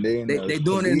fashion. They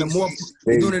doing it in a more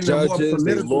they doing it in a more judges,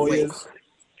 they political way. lawyers.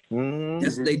 Mhm.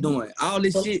 That's what they doing. All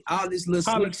this shit, all this little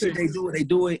slick shit Politics. they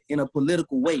do it in a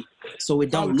political way, so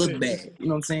it don't look Politics. bad. You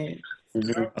know what I'm saying?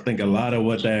 I think a lot of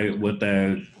what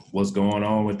what's going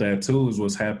on with that too is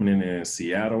what's happening in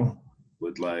Seattle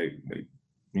with like,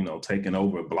 you know, taking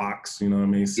over blocks, you know what I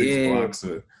mean? 6 Yeah. blocks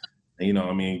of, you know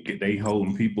what I mean? They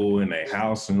holding people in their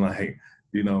house and like,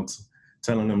 you know,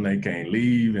 telling them they can't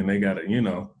leave and they gotta, you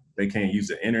know, they can't use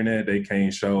the internet. They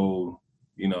can't show,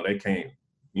 you know, they can't,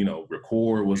 you know,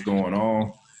 record what's going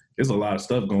on. There's a lot of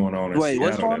stuff going on in Wait,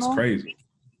 what's Seattle going that's on? crazy.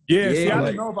 Yeah, see, I like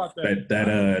didn't know about that.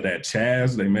 That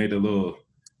Chaz, they made a little,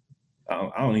 I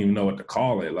don't even know what to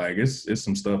call it. Like it's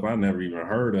some stuff I never even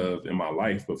heard of in my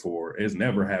life before. It's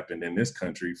never happened in this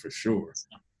country for sure.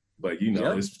 But you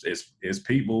know, Yep. it's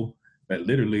people that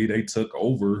literally they took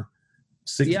over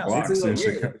 6 Seattle, blocks too, in, yeah.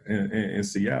 Chicago, in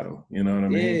Seattle. You know what I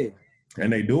mean? Yeah.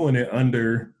 And they doing it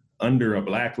under a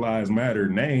Black Lives Matter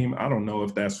name. I don't know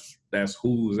if that's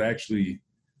who's actually,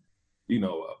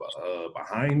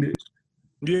 behind it.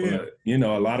 Yeah. But,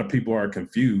 a lot of people are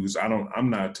confused. I'm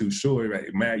not too sure.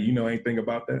 Matt, you know anything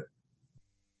about that?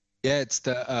 Yeah, it's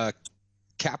the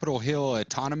Capitol Hill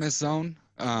Autonomous Zone.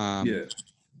 Yeah.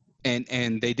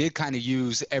 And they did kind of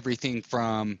use everything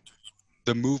from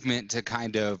the movement to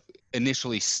kind of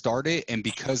initially start it, and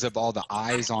because of all the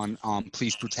eyes on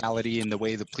police brutality and the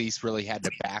way the police really had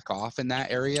to back off in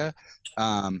that area,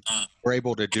 we're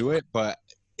able to do it. But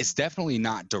it's definitely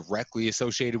not directly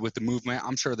associated with the movement.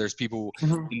 I'm sure there's people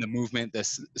in the movement that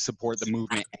support the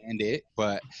movement and it,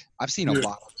 but I've seen a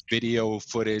lot of video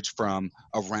footage from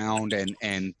around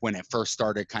and when it first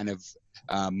started, kind of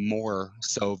more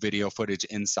so video footage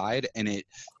inside, and it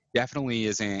definitely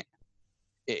isn't.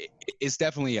 It's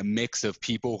definitely a mix of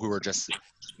people who are just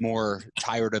more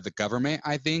tired of the government,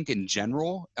 I think, in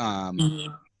general.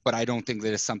 But I don't think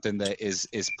that it's something that is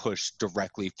pushed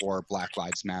directly for Black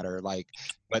Lives Matter.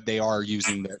 But they are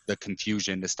using the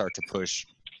confusion to start to push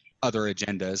other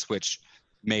agendas, which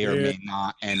may or may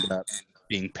not end up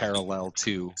being parallel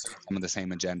to some of the same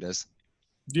agendas.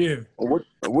 Yeah. What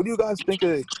do you guys think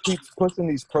it keeps pushing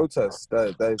these protests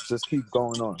that just keep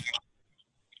going on?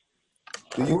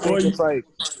 Do you think it's like,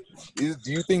 do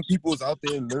you think people's out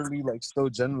there literally like still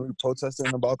generally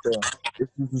protesting about the issues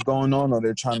that's going on, or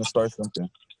they're trying to start something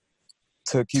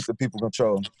to keep the people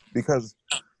controlled? Because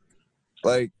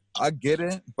like I get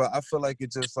it, but I feel like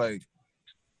it just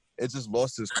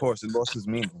lost its course. It lost its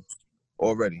meaning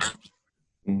already.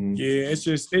 Mm-hmm. Yeah,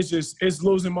 it's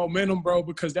losing momentum, bro,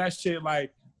 because that shit,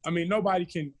 nobody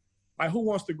can, who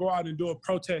wants to go out and do a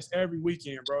protest every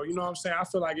weekend, bro? You know what I'm saying? I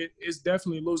feel like it's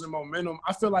definitely losing momentum.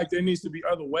 I feel like there needs to be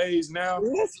other ways now.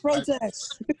 Let's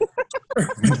protest.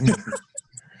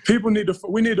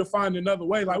 We need to find another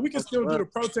way. We can still do the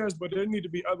protest, but there need to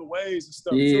be other ways and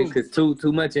stuff, Yeah, too. because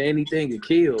too much of anything can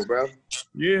kill, bro.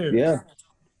 Yeah.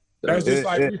 That's just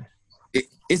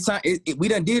it's time. We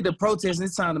done did the protest.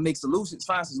 It's time to make solutions,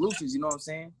 find solutions. You know what I'm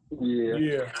saying?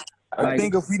 Yeah. I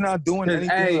think if we're not doing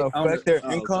anything to affect their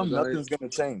income, nothing's gonna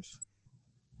change.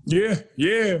 Yeah.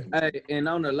 Hey, and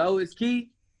on the lowest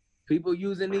key, people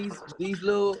using these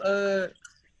little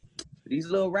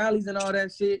rallies and all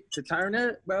that shit to turn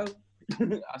up, bro.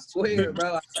 I swear,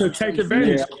 bro. To take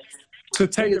advantage. Yeah. To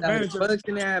take advantage of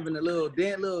function, having a little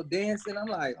dancing. I'm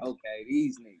like, okay,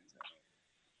 these niggas.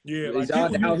 Yeah, is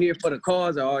y'all out here for the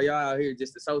cause, or are y'all out here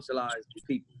just to socialize with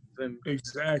people?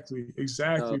 Exactly,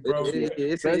 bro.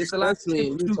 It's a lot of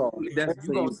shit you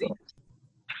gonna see.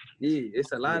 Yeah,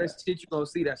 it's a lot of shit you gonna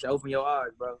see that should open your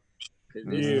eyes, bro.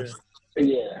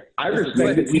 Yeah, I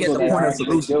respect the people that are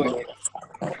actually doing it.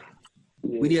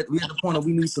 We at the point of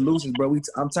we need solutions, bro.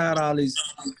 I'm tired of all this.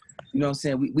 You know what I'm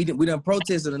saying? We done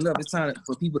protested enough. It's time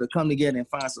for people to come together and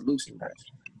find solutions, bro.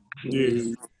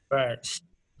 Yeah, facts,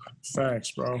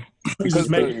 bro. Because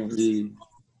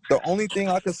the only thing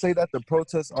I could say that the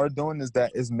protests are doing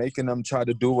is making them try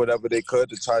to do whatever they could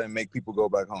to try to make people go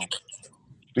back home.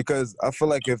 Because I feel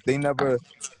like if they never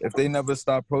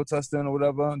stopped protesting or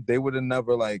whatever, they would have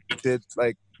never did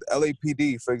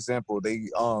LAPD, for example. They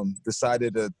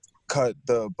decided to cut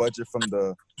the budget from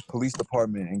the police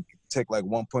department and take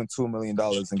 $1.2 million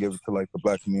and give it to the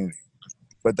black community.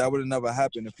 But that would have never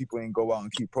happened if people ain't go out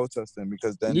and keep protesting,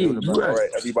 because then they would have been all right.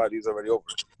 Everybody's already over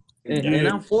it. And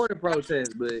I'm for the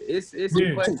protest, but it's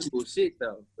some questionable shit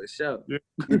though, for sure.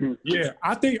 Yeah.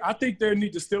 I think there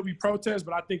need to still be protests,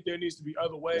 but I think there needs to be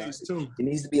other ways too. It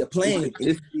needs to be a plan.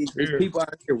 It's people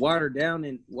out here watering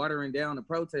down the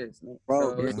protest, man.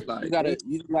 Bro,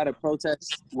 you gotta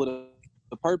protest with a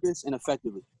purpose and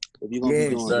effectively. If you're gonna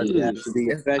be doing it, you have to be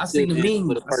effective. I seen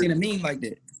a meme like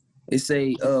that. It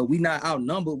say, we not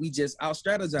outnumbered, we just out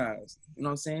strategize. You know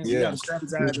what I'm saying? Yeah. We gotta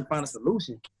strategize and find a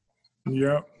solution.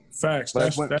 Yep. Facts.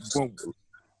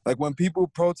 When people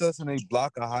protest and they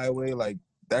block a highway,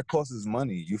 that costs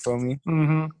money. You feel me?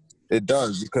 Mm-hmm. It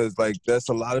does, because there's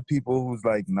a lot of people who's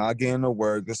not getting to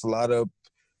work. There's a lot of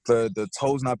the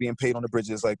tolls not being paid on the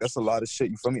bridges. That's a lot of shit.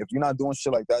 You feel me? If you're not doing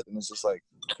shit like that, then it's just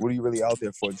what are you really out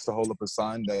there for? Just to hold up a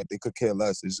sign that they could care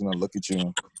less. They're just gonna look at you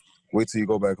and wait till you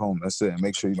go back home. That's it. And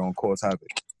make sure you don't cause havoc.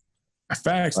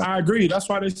 Facts. I agree. That's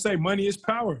why they say money is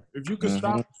power. If you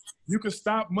can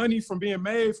stop money from being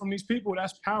made from these people,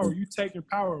 that's power. You taking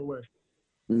power away.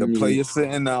 The player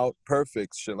sitting out,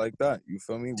 perfect. Shit like that. You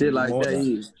feel me? Shit like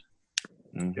that.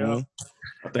 Yeah.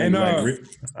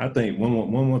 I think one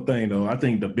more thing though. I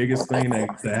think the biggest thing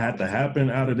that had to happen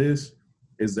out of this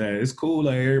is that it's cool.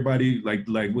 Like everybody, like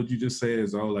what you just said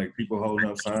is like people holding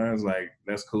up signs, like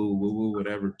that's cool, woo woo,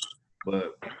 whatever.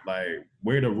 But like,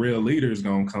 where the real leaders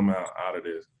gonna come out of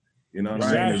this? You know what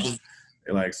I mean?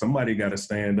 Like somebody got to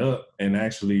stand up and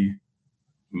actually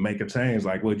make a change.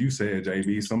 Like what you said,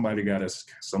 JB. Somebody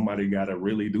got to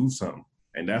really do something,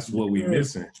 and that's what we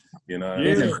missing. You know?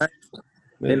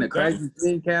 And the crazy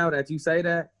thing, Cal, that you say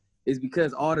that is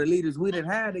because all the leaders we done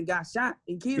had and got shot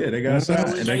and killed. Yeah, they got shot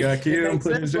and they got killed and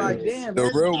put in jail. Like, damn, The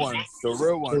real ones.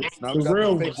 Now we got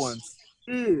the fake ones.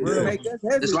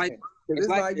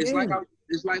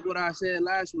 It's like what I said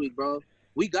last week, bro.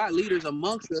 We got leaders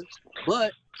amongst us,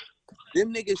 but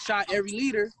them niggas shot every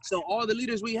leader. So all the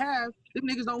leaders we have, them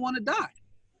niggas don't want to die.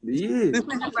 Yeah. Them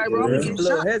niggas like, bro, I'm a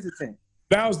little hesitant.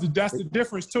 That's the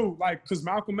difference too. Like, cause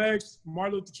Malcolm X,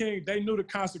 Martin Luther King, they knew the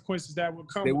consequences that would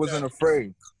come. They wasn't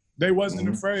afraid. They wasn't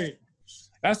afraid.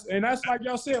 That's like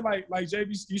y'all said, like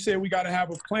JB, you said we gotta have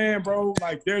a plan, bro.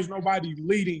 Like there's nobody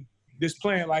leading this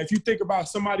plan. Like if you think about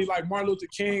somebody like Martin Luther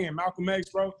King and Malcolm X,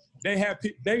 bro,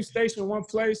 they stationed one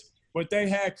place, but they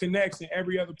had connects in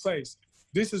every other place.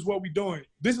 This is what we doing.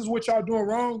 This is what y'all doing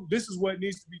wrong. This is what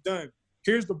needs to be done.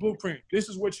 Here's the blueprint. This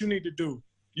is what you need to do.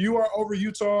 You are over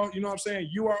Utah, you know what I'm saying?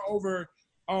 You are over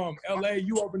LA,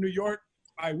 you over New York.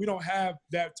 Like we don't have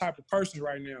that type of person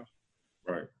right now.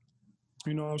 Right.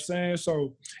 You know what I'm saying?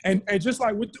 So, and just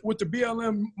like with the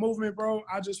BLM movement, bro,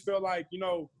 I just feel like, you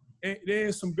know, there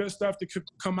is some good stuff that could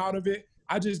come out of it.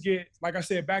 I just get, like I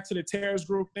said, back to the terrorist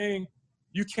group thing.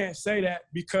 You can't say that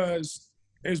because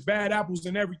there's bad apples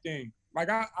in everything. Like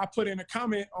I put in a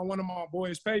comment on one of my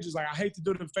boys' pages, like I hate to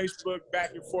do the Facebook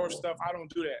back and forth stuff. I don't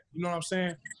do that. You know what I'm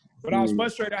saying? But I was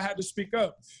frustrated. I had to speak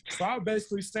up. So I was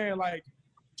basically saying like,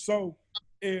 so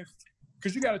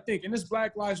because you got to think, in this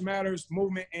Black Lives Matters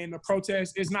movement and the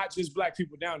protest, it's not just black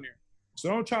people down there. So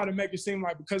don't try to make it seem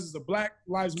like because it's a Black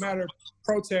Lives Matter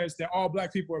protest that all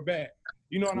black people are bad.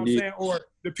 You know what I'm saying? Or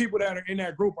the people that are in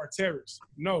that group are terrorists.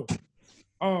 No.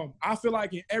 I feel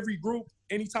like in every group,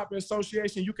 any type of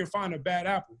association, you can find a bad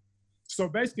apple. So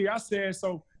basically I said,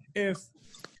 so if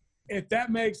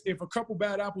a couple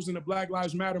bad apples in the Black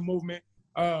Lives Matter movement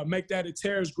make that a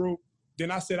terrorist group, then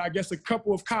I said, I guess a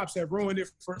couple of cops have ruined it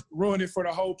for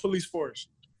the whole police force.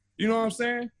 You know what I'm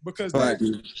saying? Because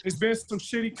it's been some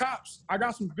shitty cops. I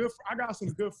got some good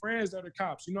friends that are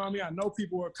cops. You know what I mean? I know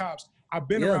people who are cops. I've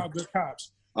been around good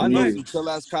cops. I know some chill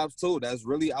ass cops too. That's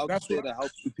really out there to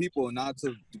help the people and not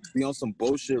to be on some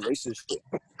bullshit racist shit.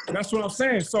 That's what I'm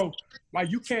saying. So, like,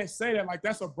 you can't say that. Like,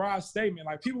 that's a broad statement.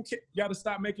 Like, people got to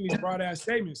stop making these broad ass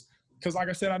statements. Because, like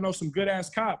I said, I know some good ass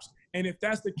cops. And if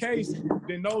that's the case,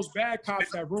 then those bad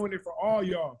cops have ruined it for all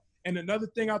y'all. And another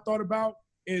thing I thought about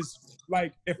is,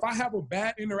 like, if I have a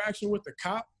bad interaction with a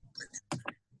cop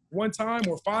one time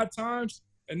or 5 times,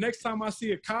 the next time I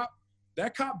see a cop,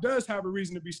 that cop does have a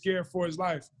reason to be scared for his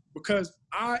life, because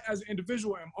I, as an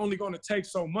individual, am only going to take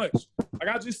so much. Like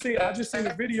I just seen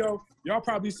a video. Y'all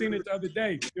probably seen it the other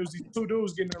day. It was these 2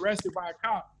 dudes getting arrested by a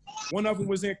cop. One of them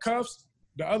was in cuffs.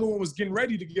 The other one was getting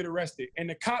ready to get arrested. And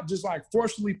the cop just like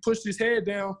forcefully pushed his head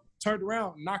down, turned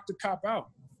around, knocked the cop out.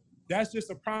 That's just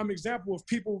a prime example of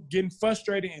people getting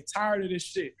frustrated and tired of this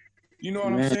shit. You know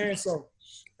what I'm saying? So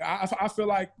I feel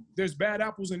like there's bad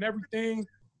apples in everything.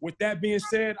 With that being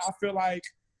said, I feel like,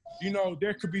 you know,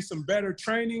 there could be some better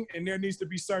training and there needs to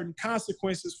be certain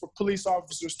consequences for police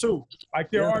officers too. Like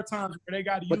there are times where they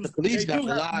got to use. But the police got a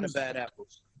lot of bad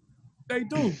apples. They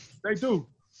do.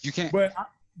 You can't. But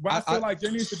I feel like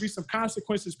there needs to be some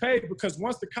consequences paid, because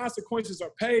once the consequences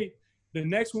are paid, the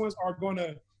next ones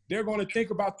they're gonna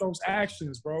think about those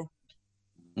actions, bro.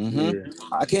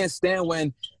 I can't stand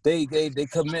when they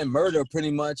commit murder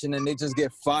pretty much and then they just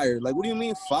get fired. Like, what do you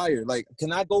mean fired? Like,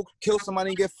 can I go kill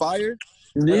somebody and get fired?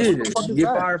 Yeah, get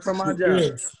fired from my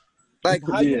job. Like,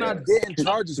 how you not getting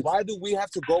charges? Why do we have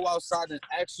to go outside and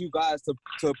ask you guys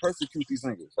to persecute these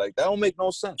niggas? Like, that don't make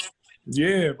no sense.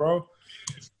 Yeah, bro.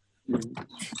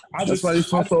 That's why they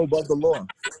so above the law.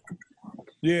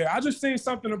 Yeah, I just seen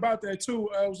something about that too.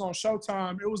 It was on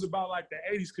Showtime. It was about like the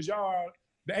 80s, because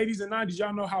the 80s and 90s,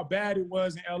 y'all know how bad it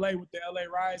was in LA with the LA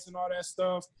riots and all that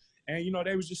stuff. And, you know,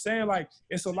 they was just saying, like,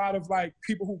 it's a lot of, like,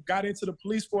 people who got into the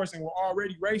police force and were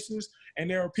already racist, and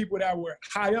there were people that were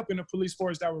high up in the police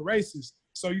force that were racist.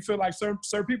 So you feel like certain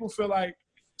people feel like,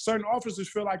 certain officers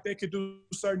feel like they could do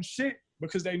certain shit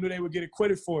because they knew they would get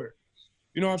acquitted for it.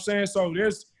 You know what I'm saying? So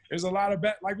there's a lot of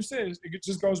bad, like we said, it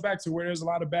just goes back to where there's a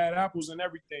lot of bad apples and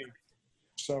everything.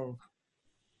 So.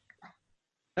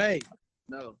 Hey,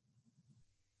 no.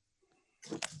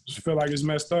 Just feel like it's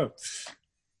messed up.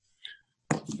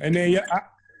 And then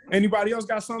Anybody else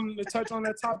got something to touch on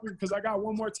that topic? Because I got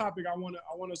one more topic I want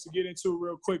us to get into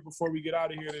real quick before we get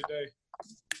out of here today.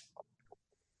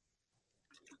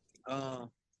 What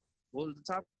was the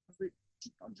topic?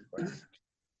 I'm just playing.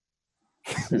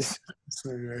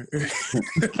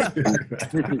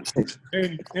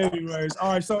 Anyways,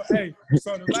 all right. So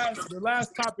the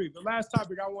last topic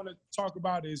I want to talk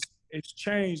about is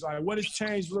change. Like, what does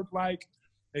change look like?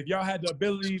 If y'all had the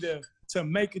ability to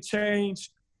make a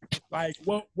change, like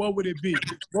what would it be?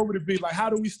 What would it be? Like, how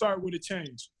do we start with a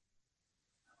change?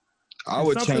 I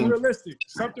would something change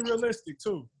something realistic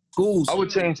too. Schools. I would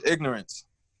change ignorance.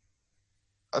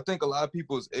 I think a lot of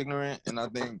people is ignorant, and I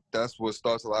think that's what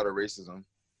starts a lot of racism.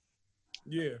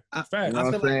 Yeah, You fact. know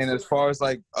what I'm saying? As far as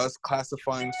like us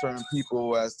classifying certain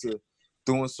people as to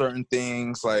doing certain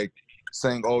things, like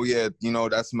saying, "Oh yeah, you know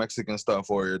that's Mexican stuff,"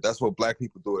 or "That's what black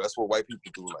people do," "That's what white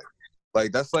people do."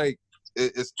 Like that's like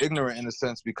it's ignorant in a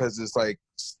sense because it's like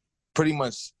pretty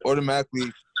much automatically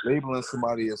labeling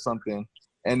somebody as something,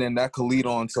 and then that could lead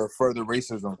on to further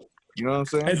racism. You know what I'm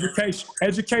saying?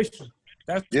 Education.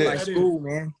 That's like school,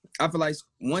 man. I feel like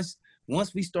once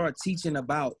we start teaching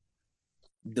about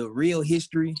the real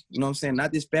history, you know what I'm saying?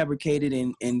 Not this fabricated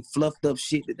and fluffed up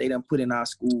shit that they done put in our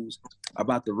schools,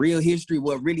 about the real history,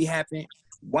 what really happened,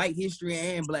 white history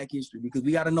and black history, because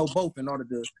we got to know both in order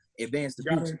to advance the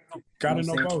future. Gotta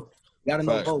know both. Gotta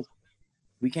know both.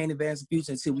 We can't advance the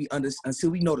future until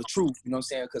we know the truth, you know what I'm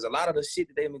saying? Because a lot of the shit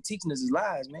that they've been teaching us is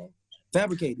lies, man.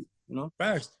 Fabricated, you know?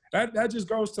 Facts. That just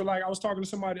goes to, like, I was talking to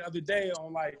somebody the other day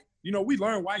on, like, you know, we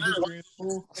learn white history in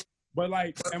school, but,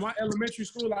 like, in my elementary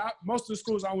school, like, most of the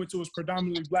schools I went to was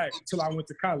predominantly black until I went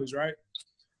to college, right?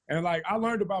 And, like, I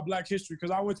learned about black history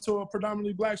because I went to a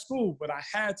predominantly black school, but I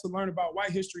had to learn about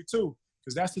white history too,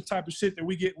 because that's the type of shit that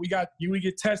we get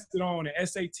tested on and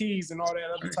SATs and all that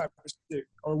other type of shit.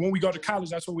 Or when we go to college,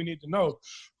 that's what we need to know.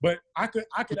 But I could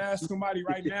ask somebody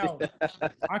right now.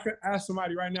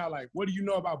 Like, what do you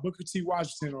know about Booker T.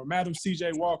 Washington or Madam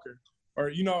C.J. Walker? Or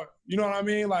you know what I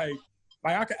mean? Like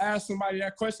I could ask somebody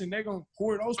that question. They're gonna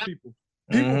pour those people.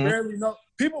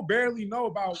 People barely know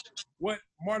about what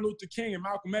Martin Luther King and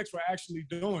Malcolm X were actually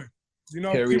doing. You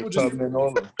know,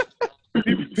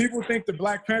 people think the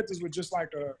Black Panthers were just like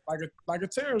a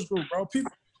terrorist group, bro.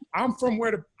 I'm from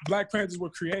where the Black Panthers were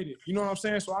created. You know what I'm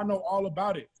saying? So I know all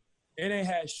about it. It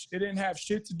didn't have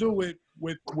shit to do with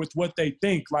what they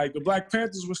think. Like, the Black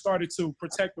Panthers were started to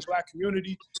protect the black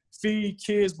community, feed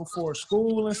kids before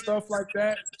school and stuff like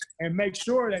that, and make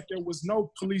sure that there was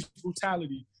no police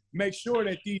brutality. Make sure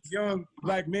that these young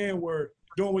black men were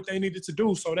doing what they needed to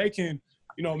do so they can,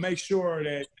 you know, make sure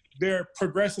that they're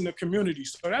progressing the community.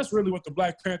 So that's really what the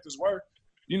Black Panthers were.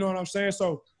 You know what I'm saying?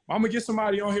 So I'm gonna get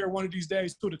somebody on here one of these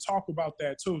days too to talk about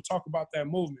that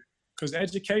movement, because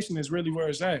education is really where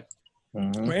it's at.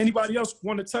 Mm-hmm. But anybody else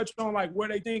want to touch on, like, where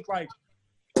they think like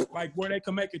where they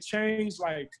can make a change?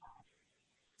 Like,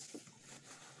 I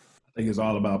think it's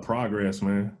all about progress,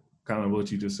 man. Kind of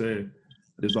what you just said.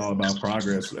 It's all about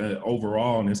progress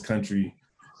overall in this country.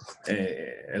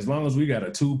 As long as we got a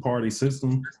two-party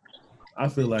system, I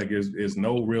feel like it's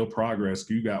no real progress.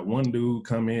 You got one dude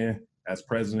come in as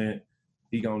president,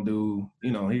 he gonna do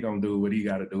what he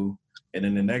gotta do. And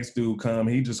then the next dude come,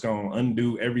 he just gonna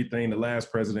undo everything the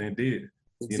last president did.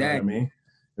 You know what I mean?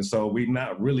 And so we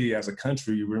not really, as a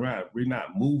country, we're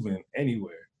not moving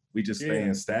anywhere. We just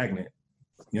staying stagnant.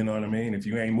 You know what I mean? If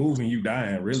you ain't moving, you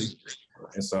dying, really.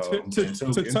 And so to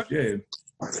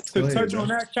touch on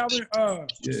that, Calvin,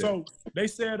 so they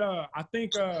said, I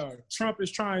think Trump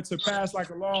is trying to pass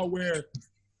like a law where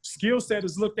skill set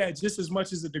is looked at just as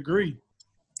much as a degree,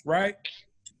 right?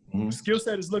 Mm-hmm. Skill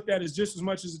set is looked at as just as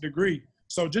much as a degree.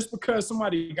 So just because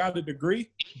somebody got a degree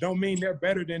don't mean they're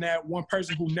better than that one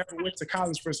person who never went to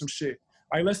college for some shit.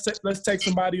 Like, let's take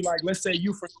somebody like, let's say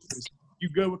you, for instance, you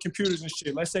good with computers and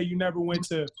shit. Let's say you never went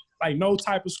to like no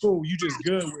type of school. You just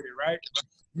good with it, right?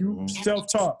 You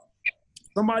self-taught.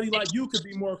 Somebody like you could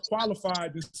be more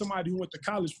qualified than somebody who went to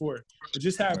college for it. But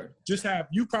just have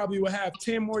you probably will have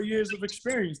 10 more years of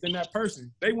experience than that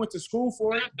person. They went to school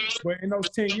for it, but in those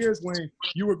 10 years when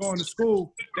you were going to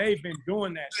school, they've been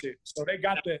doing that shit. So they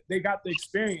got the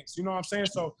experience. You know what I'm saying?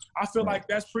 So I feel like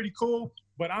that's pretty cool.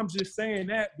 But I'm just saying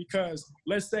that because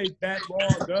let's say that law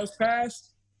does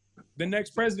pass, the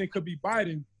next president could be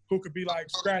Biden, who could be like,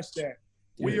 scratch that.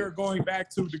 We are going back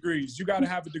to degrees. You got to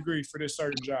have a degree for this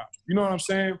certain job. You know what I'm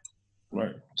saying?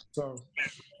 Right. So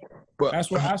that's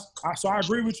what I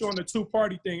agree with you on the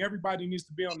two-party thing. Everybody needs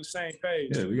to be on the same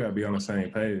page. Yeah, we got to be on the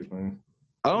same page, man.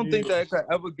 I don't think Yeah. that it could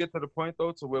ever get to the point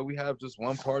though to where we have just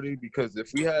one party, because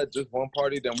if we had just one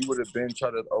party, then we would have been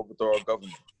trying to overthrow our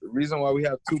government. The reason why we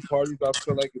have two parties, I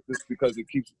feel like, is just because it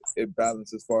keeps it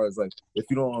balanced as far as like, if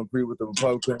you don't agree with the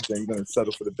Republicans, then you're gonna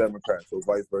settle for the Democrats or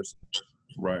vice versa.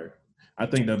 Right. I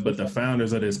think that, but the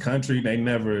founders of this country, they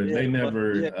never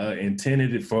Yeah.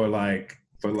 intended it for like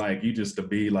you just to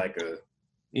be like a,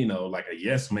 you know, like a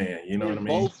yes man. You know what I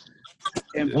mean?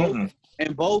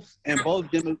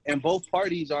 Both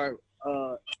parties are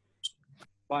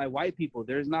by white people.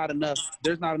 There's not enough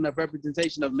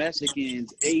representation of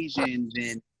Mexicans, Asians,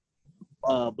 and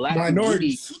black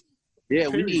Minorities. Yeah,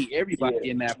 we Period. need everybody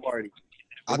in that party.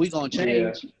 If we gonna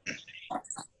change.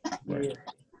 Yeah.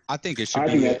 I think it should I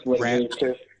think be that's what ran. it is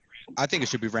too. I think it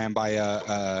should be ran by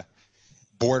a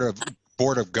board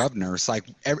of governors. Like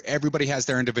everybody has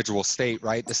their individual state,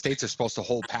 right? The states are supposed to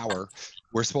hold power.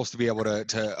 We're supposed to be able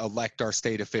to elect our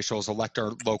state officials, elect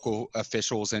our local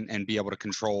officials, and be able to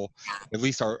control at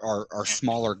least our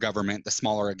smaller government. The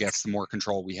smaller it gets, the more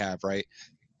control we have, right?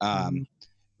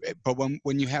 But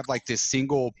when you have like this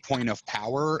single point of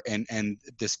power and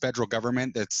this federal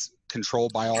government that's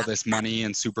controlled by all this money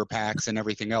and super PACs and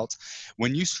everything else,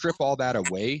 when you strip all that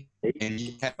away and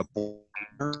you have a board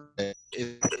that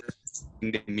is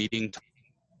meeting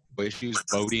issues,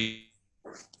 voting,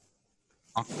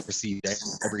 democracy,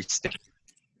 every state.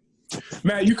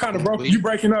 Matt, you kind of you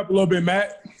breaking up a little bit,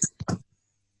 Matt.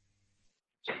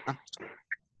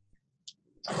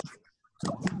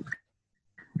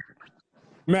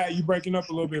 Matt, you breaking up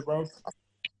a little bit, bro.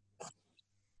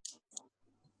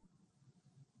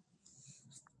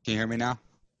 Can you hear me now?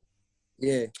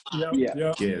 Yeah.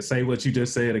 Yeah. Yeah. Say what you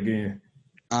just said again.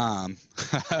 I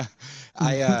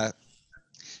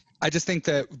just think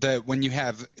that when you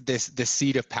have this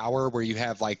seat of power where you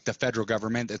have like the federal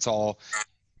government that's all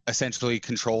essentially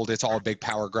controlled, it's all a big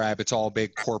power grab, it's all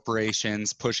big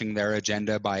corporations pushing their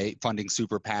agenda by funding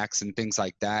super PACs and things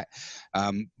like that.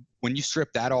 When you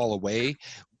strip that all away,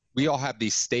 we all have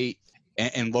these state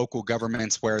and local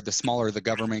governments where the smaller the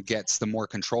government gets, the more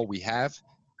control we have.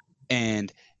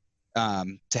 And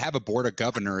to have a board of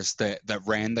governors that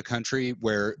ran the country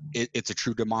where it's a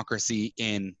true democracy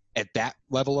at that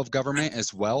level of government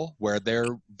as well, where they're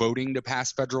voting to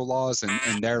pass federal laws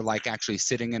and they're like actually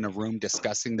sitting in a room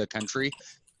discussing the country.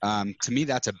 To me,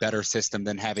 that's a better system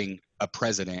than having a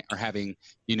president or having,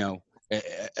 you know,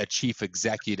 a chief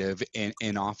executive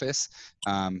in office.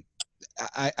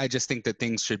 I just think that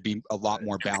things should be a lot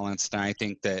more balanced, and I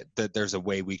think that there's a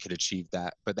way we could achieve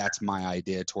that. But that's my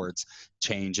idea towards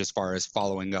change as far as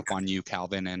following up on you,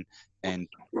 Calvin, and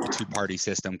the two-party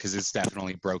system, because it's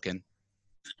definitely broken.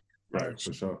 Right,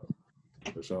 for sure.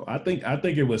 For sure. I think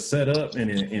it was set up and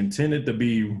intended to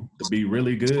be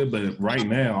really good, but right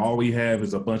now all we have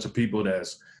is a bunch of people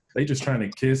they just trying to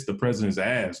kiss the president's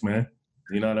ass, man.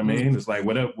 You know what I mean? It's like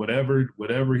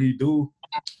whatever he do,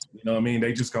 you know what I mean?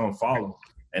 They just gonna follow.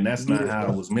 And that's not how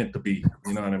it was meant to be.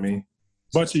 You know what I mean?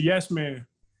 Bunch of yes men.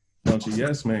 Bunch of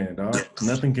yes man, dog.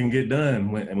 Nothing can get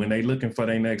done. When they looking for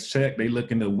their next check, they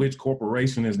looking to which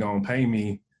corporation is gonna pay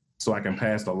me so I can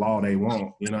pass the law they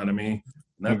want. You know what I mean?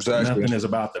 Nothing is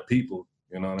about the people.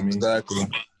 You know what I mean? Exactly.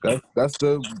 That's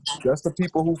the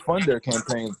people who fund their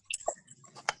campaign.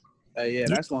 Yeah,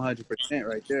 that's 100%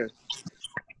 right there.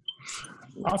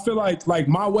 I feel like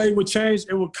my way would change.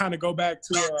 It would kind of go back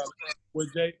to what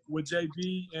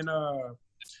JB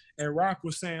and Rock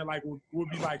was saying. Like would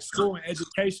be like school and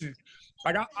education.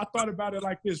 Like I thought about it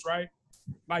like this, right?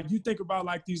 Like you think about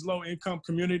like these low income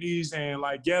communities and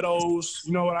like ghettos.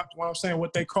 You know what I'm saying?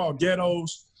 What they call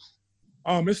ghettos.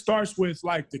 It starts with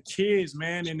like the kids,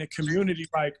 man, in the community.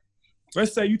 Like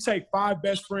let's say you take 5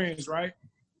 best friends, right?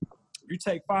 You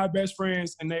take 5 best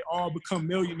friends and they all become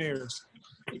millionaires.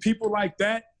 People like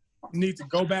that need to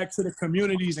go back to the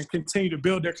communities and continue to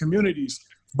build their communities.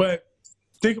 But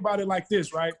think about it like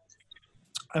this, right?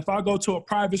 If I go to a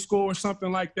private school or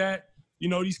something like that, you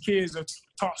know, these kids are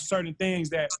taught certain things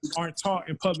that aren't taught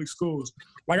in public schools.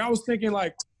 Like I was thinking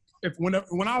like when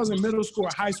I was in middle school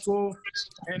or high school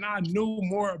and I knew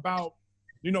more about,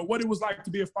 you know, what it was like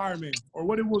to be a fireman or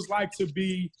what it was like to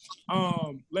be,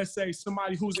 let's say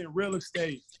somebody who's in real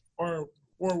estate or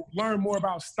learn more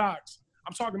about stocks.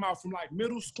 I'm talking about from like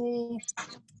middle school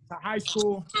to high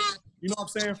school. You know what I'm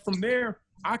saying? From there,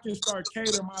 I can start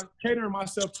catering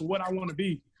myself to what I want to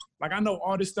be. Like I know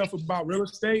all this stuff about real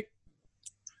estate.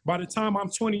 By the time I'm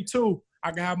 22,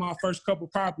 I can have my first couple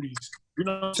properties. You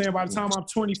know what I'm saying? By the time I'm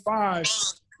 25,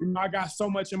 you know, I got so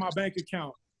much in my bank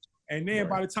account. And then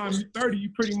by the time you're 30,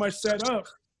 you pretty much set up.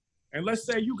 And let's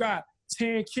say you got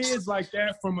 10 kids like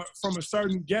that from a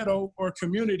certain ghetto or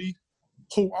community.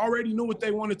 who already knew what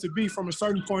they wanted to be from a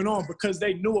certain point on because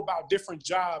they knew about different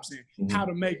jobs and how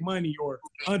to make money or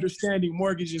understanding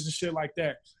mortgages and shit like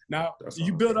that. Now,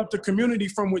 you build up the community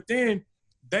from within,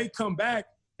 they come back,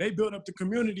 they build up the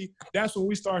community, that's when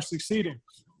we start succeeding.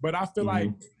 But I feel like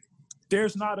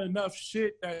there's not enough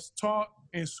shit that's taught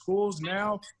in schools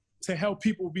now to help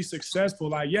people be successful.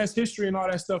 Like, yes, history and all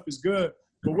that stuff is good,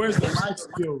 but where's the life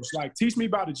skills? Like, teach me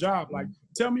about a job. Like,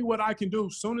 tell me what I can do.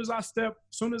 Soon as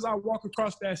I walk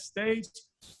across that stage,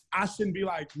 I shouldn't be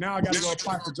like, now I got to go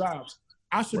apply for jobs.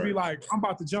 I should be like, I'm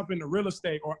about to jump into real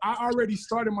estate. Or I already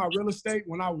started my real estate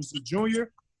when I was a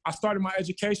junior. I started my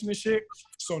education and shit.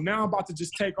 So now I'm about to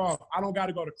just take off. I don't got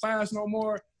to go to class no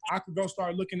more. I could go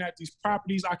start looking at these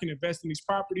properties. I can invest in these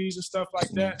properties and stuff like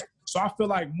that. So I feel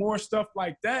like more stuff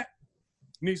like that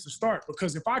needs to start,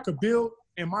 because if I could build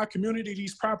in my community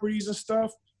these properties and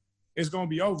stuff, it's going to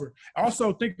be over.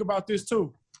 Also, think about this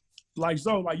too. Like,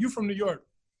 Zoe, like, you from New York.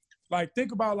 Like,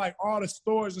 think about like all the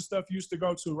stores and stuff you used to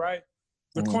go to, right?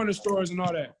 The corner stores and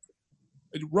all that.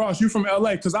 Ross, you from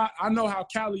LA, because I know how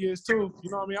Cali is too.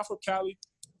 You know what I mean? I'm from Cali.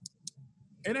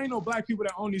 It ain't no black people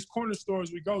that own these corner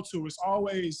stores we go to. It's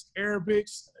always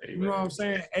Arabics, you know what I'm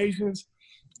saying? Asians.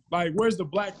 Like, where's the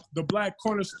black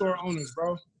corner store owners,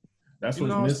 bro? That's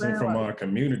what's missing from our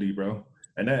community, bro.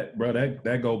 And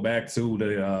that go back to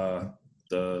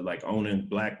the like owning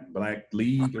black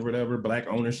league or whatever, black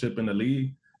ownership in the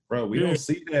league, bro. We don't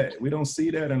see that. We don't see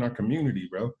that in our community,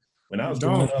 bro. When I was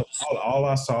growing up, all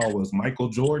I saw was Michael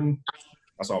Jordan.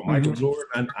 I saw Michael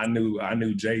Jordan. I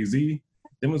knew Jay-Z.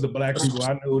 Them was the black people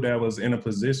I knew that was in a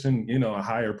position, you know, a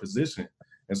higher position.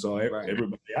 And so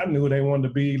everybody, I knew they wanted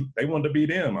to be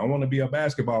them. I want to be a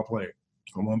basketball player.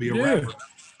 I want to be a rapper. I'm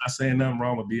not saying nothing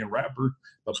wrong with being a rapper,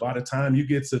 but by the time you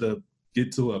get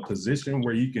to a position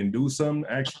where you can do something,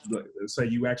 actually, say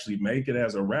you actually make it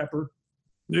as a rapper,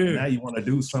 now you want to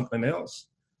do something else.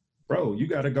 Bro, you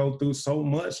got to go through so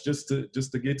much just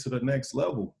to get to the next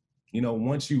level. You know,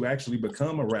 once you actually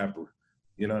become a rapper,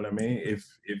 you know what I mean?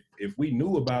 If we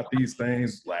knew about these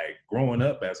things like growing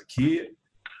up as a kid,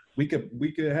 we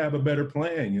could have a better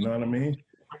plan. You know what I mean?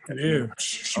 Yeah.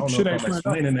 I don't know if I'm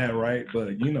explaining that right,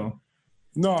 but you know.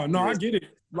 No, I get it.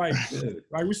 Like,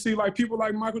 like we see like people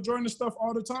like Michael Jordan and stuff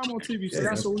all the time on TV. So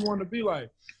that's what we want to be like.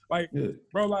 Like,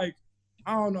 bro, like,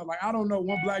 I don't know. Like, I don't know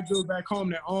one black dude back home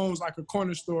that owns like a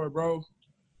corner store, bro.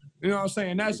 You know what I'm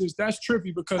saying? That's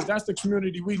trippy, because that's the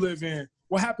community we live in.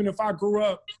 What happened if I grew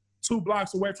up 2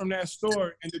 blocks away from that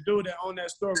store and the dude that owned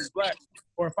that store was black?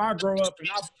 Or if I grow up and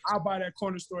I buy that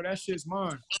corner store, that shit's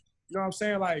mine. You know what I'm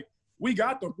saying? Like, we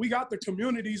got the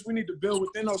communities. We need to build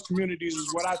within those communities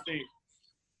is what I think.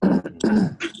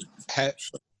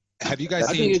 Have you guys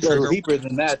I seen think it goes deeper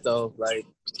than that, though. Like,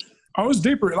 oh, it's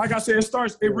deeper. Like I said,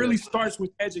 it really starts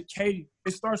with educating.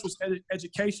 It starts with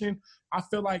education. I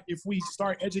feel like if we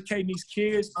start educating these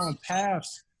kids on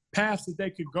paths that they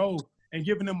could go and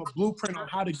giving them a blueprint on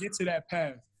how to get to that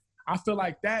path, I feel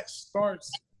like that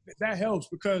helps,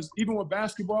 because even with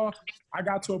basketball, I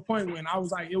got to a point when I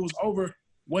was like, it was over.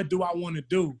 What do I want to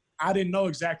do? I didn't know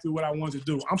exactly what I wanted to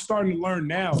do. I'm starting to learn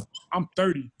now. I'm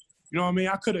 30. You know what I mean?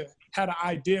 I could have had an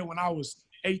idea when I was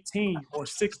 18 or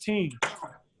 16.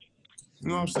 You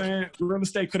know what I'm saying? Real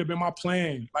estate could have been my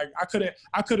plan. Like, I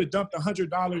could have dumped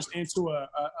 $100 into a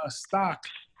stock,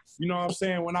 you know what I'm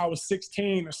saying, when I was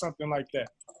 16 or something like that.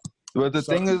 But the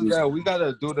thing is that we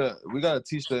gotta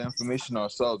teach the information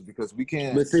ourselves, because we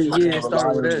can't. But see,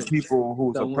 start with us. People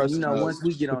who's So oppressing us once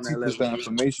we get on that level, the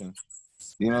information.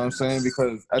 You know what I'm saying?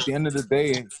 Because at the end of the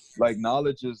day, like,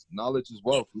 knowledge is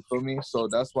wealth. You feel me? So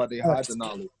that's why they hide the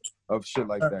knowledge of shit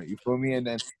like that. You feel me? And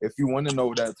then if you want to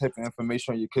know that type of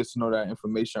information, or your kids to know that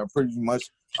information, I'm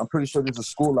pretty sure there's a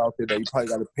school out there that you probably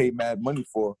got to pay mad money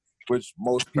for, which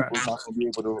most people not gonna be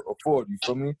able to afford. You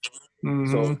feel me?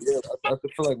 So yeah, I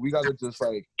feel like we gotta just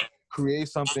like create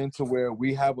something to where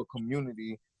we have a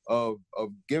community of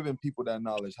giving people that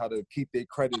knowledge, how to keep their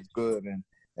credits good and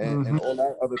all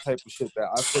that other type of shit that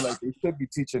I feel like they should be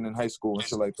teaching in high school and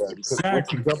shit like that. Because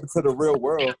once you jump into the real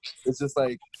world, it's just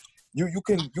like you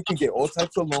can get all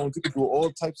types of loans, you can do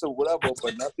all types of whatever,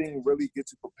 but nothing really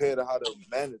gets you prepared on how to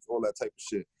manage all that type of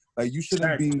shit. Like, you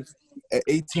shouldn't be at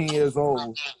 18 years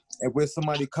old and with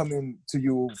somebody coming to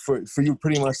you for you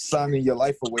pretty much signing your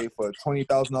life away for a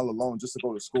 $20,000 loan just to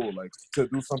go to school, like to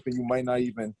do something you might not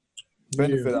even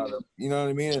benefit out of. You know what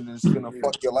I mean? And it's gonna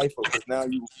fuck your life up, because now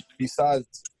you, besides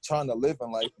trying to live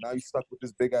in life, now you stuck with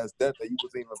this big ass debt that you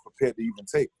wasn't even prepared to even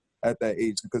take at that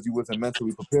age, because you wasn't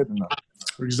mentally prepared enough.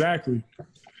 Exactly.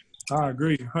 I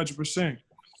agree 100%.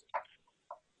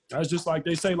 That's just like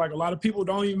they say, like, a lot of people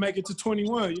don't even make it to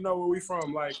 21. You know where we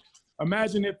from? Like,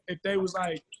 imagine if they was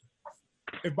like,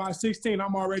 if by 16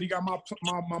 I'm already got my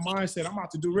mindset, I'm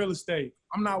about to do real estate.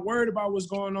 I'm not worried about what's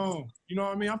going on. You know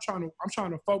what I mean? I'm trying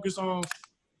to focus on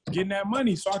getting that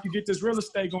money so I can get this real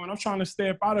estate going. I'm trying to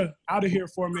step out of here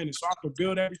for a minute so I can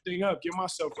build everything up, get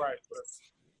myself right.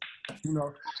 But you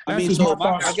know, I mean, so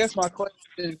I guess my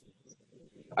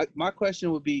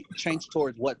question would be change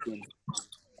towards what then?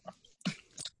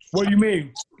 What do you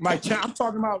mean? Like, I'm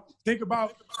talking about, think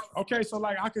about, okay, so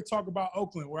like I could talk about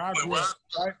Oakland where I grew up,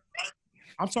 right?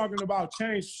 I'm talking about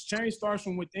change. Change starts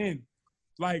from within.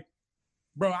 Like,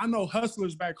 bro, I know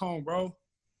hustlers back home, bro.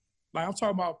 Like, I'm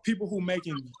talking about people who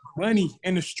making money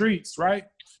in the streets, right?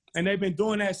 And they've been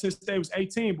doing that since they was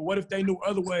 18. But what if they knew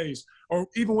other ways? Or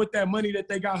even with that money that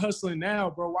they got hustling now,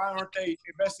 bro, why aren't they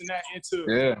investing that into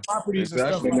properties and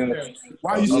stuff like that?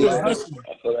 Why are you still hustling?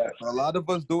 A lot of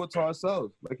us do it to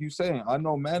ourselves. Like you saying, I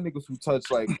know mad niggas who touch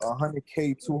like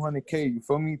 100K, 200K, you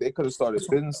feel me? They could have started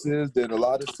businesses, did a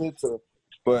lot of shit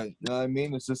but you know what I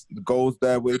mean? It just goes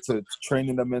that way to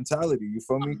training the mentality, you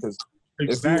feel me? Because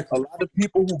a lot of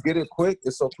people who get it quick,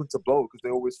 it's so quick to blow because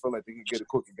they always feel like they can get it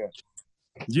quick again.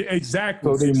 Yeah,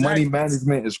 exactly. So their money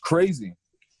management is crazy.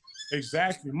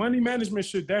 Exactly. Money management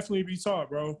should definitely be taught,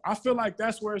 bro. I feel like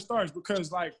that's where it starts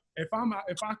because like if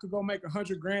I could go make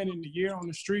 $100 grand in a year on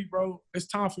the street, bro, it's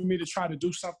time for me to try to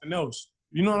do something else.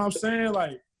 You know what I'm saying?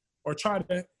 Like, or try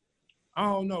to, I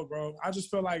don't know, bro. I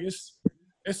just feel like it's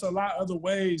a lot of other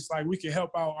ways like we can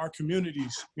help out our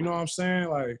communities. You know what I'm saying?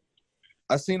 Like,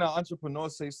 I seen an entrepreneur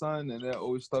say something and that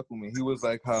always stuck with me. He was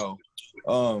like how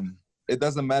it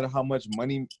doesn't matter how much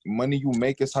money you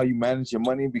make, it's how you manage your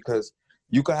money, because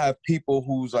you could have people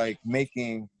who's like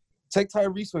making, take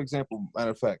Tyrese for example,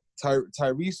 matter of fact.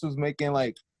 Tyrese was making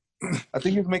like, I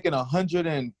think he was making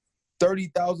 $130,000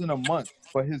 a month,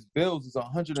 but his bills is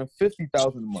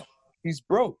 $150,000 a month. He's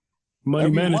broke.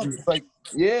 Money management. It's like,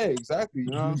 yeah, exactly.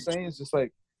 You know what I'm saying? It's just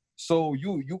like, so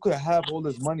you could have all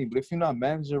this money, but if you're not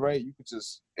managing right, you could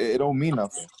just, it don't mean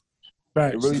nothing.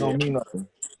 Facts. It really don't mean nothing.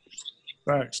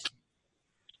 Facts.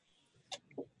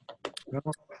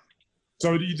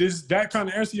 So does that kind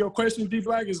of answer your question, D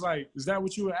Black? Is that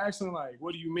what you were asking? Like,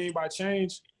 what do you mean by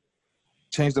change?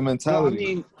 Change the mentality. No, I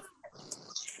mean,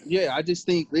 yeah, I just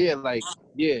think, yeah,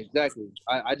 exactly.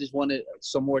 I just wanted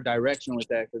some more direction with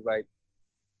that because, like,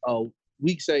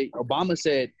 we say Obama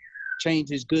said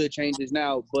change is good, change is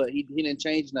now, but he didn't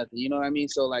change nothing. You know what I mean?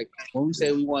 So, like, when we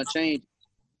say we want change,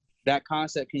 that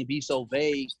concept can be so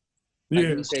vague.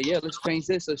 Like we say, yeah, let's change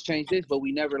this, but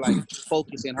we never like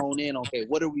focus and hone in. Okay,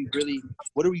 what are we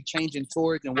changing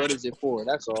towards, and what is it for?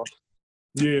 That's all.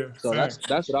 Yeah. So that's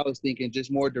what I was thinking. Just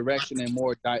more direction and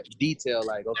more detail.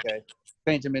 Like, okay,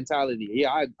 change the mentality.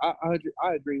 Yeah, I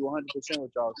agree 100%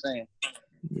 with y'all saying.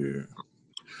 Yeah.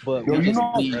 But yo, you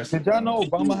know, did y'all know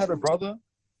Obama had a brother?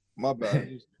 My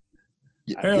bad.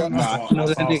 Hell no. I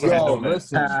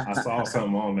saw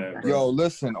something on that, bro. Yo,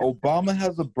 listen, Obama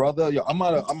has a brother. Yo, I'm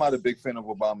not a big fan of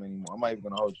Obama anymore. I'm not even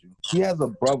gonna hold you. He has a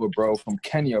brother, bro, from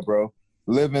Kenya, bro,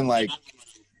 living like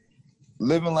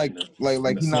he's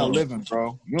not living,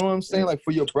 bro. You know what I'm saying? Like,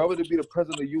 for your brother to be the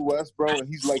president of the U.S., bro, and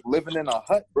he's like living in a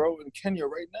hut, bro, in Kenya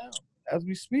right now as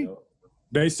we speak.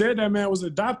 They said that man was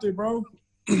adopted, bro.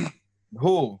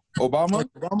 Who? Obama?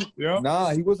 Yeah.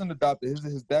 Nah, he wasn't adopted.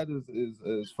 His dad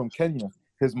is from Kenya.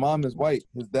 His mom is white.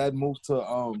 His dad moved to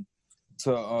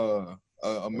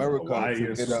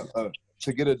America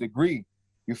to get a degree.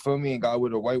 You feel me? And got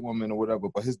with a white woman or whatever.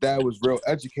 But his dad was real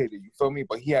educated. You feel me?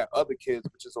 But he had other kids,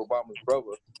 which is Obama's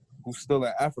brother, who's still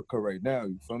in Africa right now.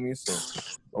 You feel me? So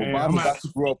Obama got to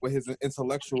grow up with his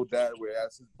intellectual dad,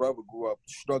 whereas his brother grew up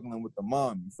struggling with the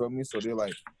mom. You feel me? So they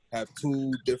like have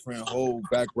two different whole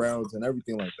backgrounds and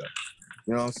everything like that.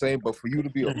 You know what I'm saying? But for you to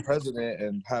be a president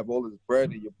and have all this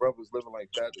bread and your brother's living like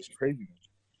that, it's crazy.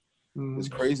 It's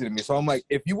crazy to me. So I'm like,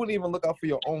 if you wouldn't even look out for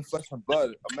your own flesh and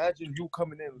blood, imagine you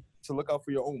coming in to look out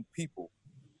for your own people.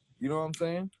 You know what I'm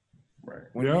saying? Right.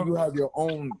 When you have your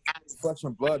own flesh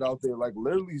and blood out there, like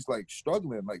literally is like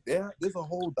struggling. Like there's a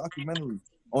whole documentary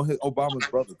on Obama's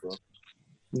brother, bro.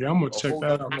 Yeah, I'm gonna check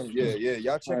that out. Yeah,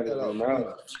 y'all check that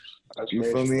out. You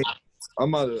feel me?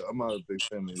 I'm not a big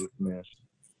fan of this man.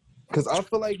 Cause I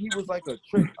feel like he was like a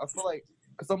trick.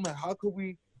 Cause I'm like, how could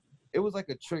we? It was like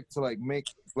a trick to like make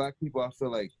black people. I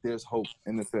feel like there's hope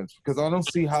in a sense. Cause I don't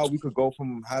see how we could go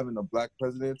from having a black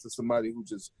president to somebody who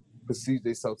just perceives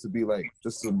themselves to be like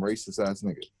just some racist ass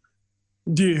nigga.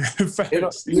 Yeah,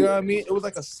 facts. You know what I mean? It was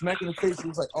like a smack in the face. It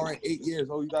was like, all right, 8 years.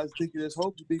 Oh, you guys think there's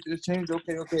hope? You think there's change?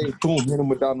 Okay. Boom, hit him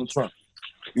with Donald Trump.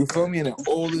 You feel me? And then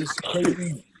all this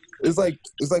crazy. It's like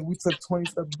we took 20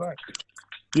 steps back.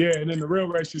 Yeah, and then the real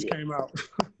race just came out.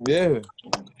 Yeah.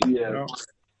 Yeah. You know?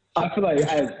 I feel like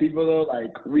as people though,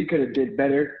 like we could have did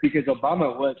better because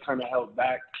Obama was kind of held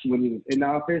back when he was in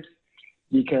office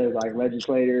because like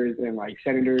legislators and like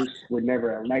senators were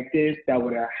never elected that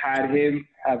would have had him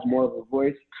have more of a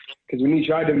voice. Because when he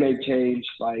tried to make change,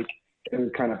 like it was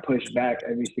kind of pushed back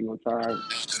every single time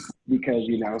because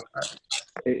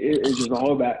it's just a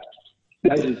holdback.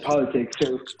 That's just politics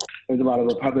too. There's a lot of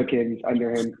Republicans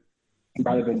under him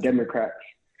rather than Democrats.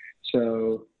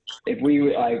 So if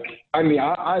we I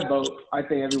vote. I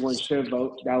think everyone should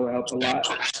vote. That would help a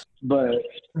lot. But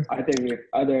I think if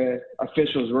other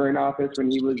officials were in office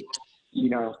when he was,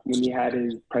 when he had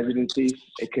his presidency,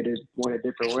 it could have went a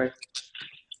different way.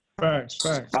 Facts.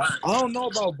 I don't know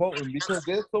about voting because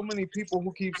there's so many people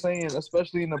who keep saying,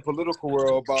 especially in the political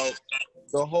world, about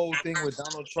the whole thing with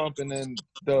Donald Trump and then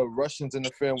the Russians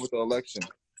interfering with the election.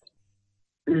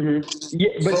 Mm-hmm. Yeah,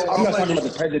 but So I'm not I'm talking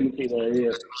about the presidency though.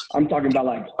 Yeah, I'm talking about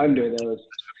like under those,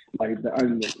 like the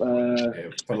under,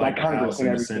 for like the Congress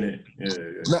House and the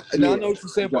everything. Senate. Now I know what you're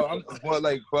saying,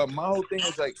 but my whole thing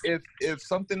is like, if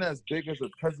something as big as a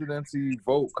presidency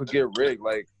vote could get rigged,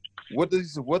 like what do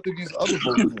these other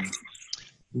votes mean?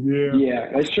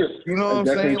 Yeah, that's true. You know what I'm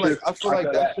That's saying? definitely Like true. I feel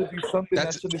like that should be something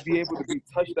that shouldn't be able to be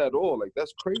touched at all. Like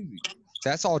that's crazy.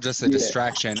 That's all just a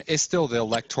distraction. It's still the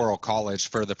electoral college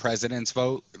for the president's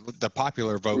vote. The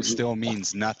popular vote still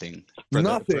means nothing for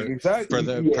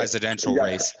the presidential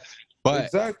race.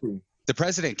 But the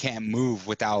president can't move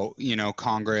without,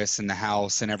 Congress and the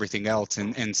House and everything else.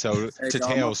 And so to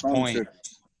Teo's point,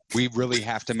 we really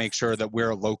have to make sure that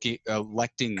we're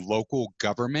electing local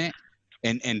government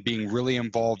and being really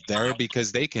involved there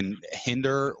because they can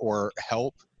hinder or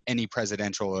help any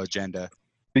presidential agenda.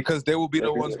 Because they will be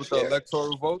the ones with the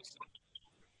electoral votes?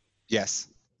 Yes.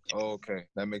 Oh, okay.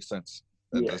 That makes sense.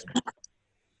 Yeah,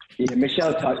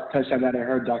 Michelle touched on that in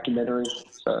her documentary.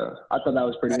 So I thought that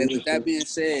was pretty interesting. With that being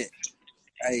said,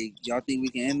 hey, y'all think we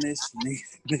can end this?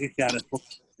 Nigga gotta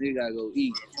go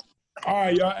eat. All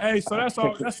right, y'all. Hey, so that's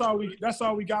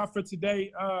all we got for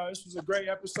today. This was a great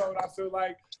episode. I feel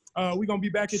like we're gonna be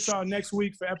back at y'all next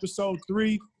week for episode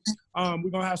 3. We're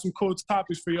gonna have some cool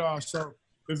topics for y'all. So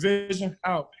the vision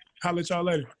out. Holla at y'all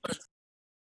later.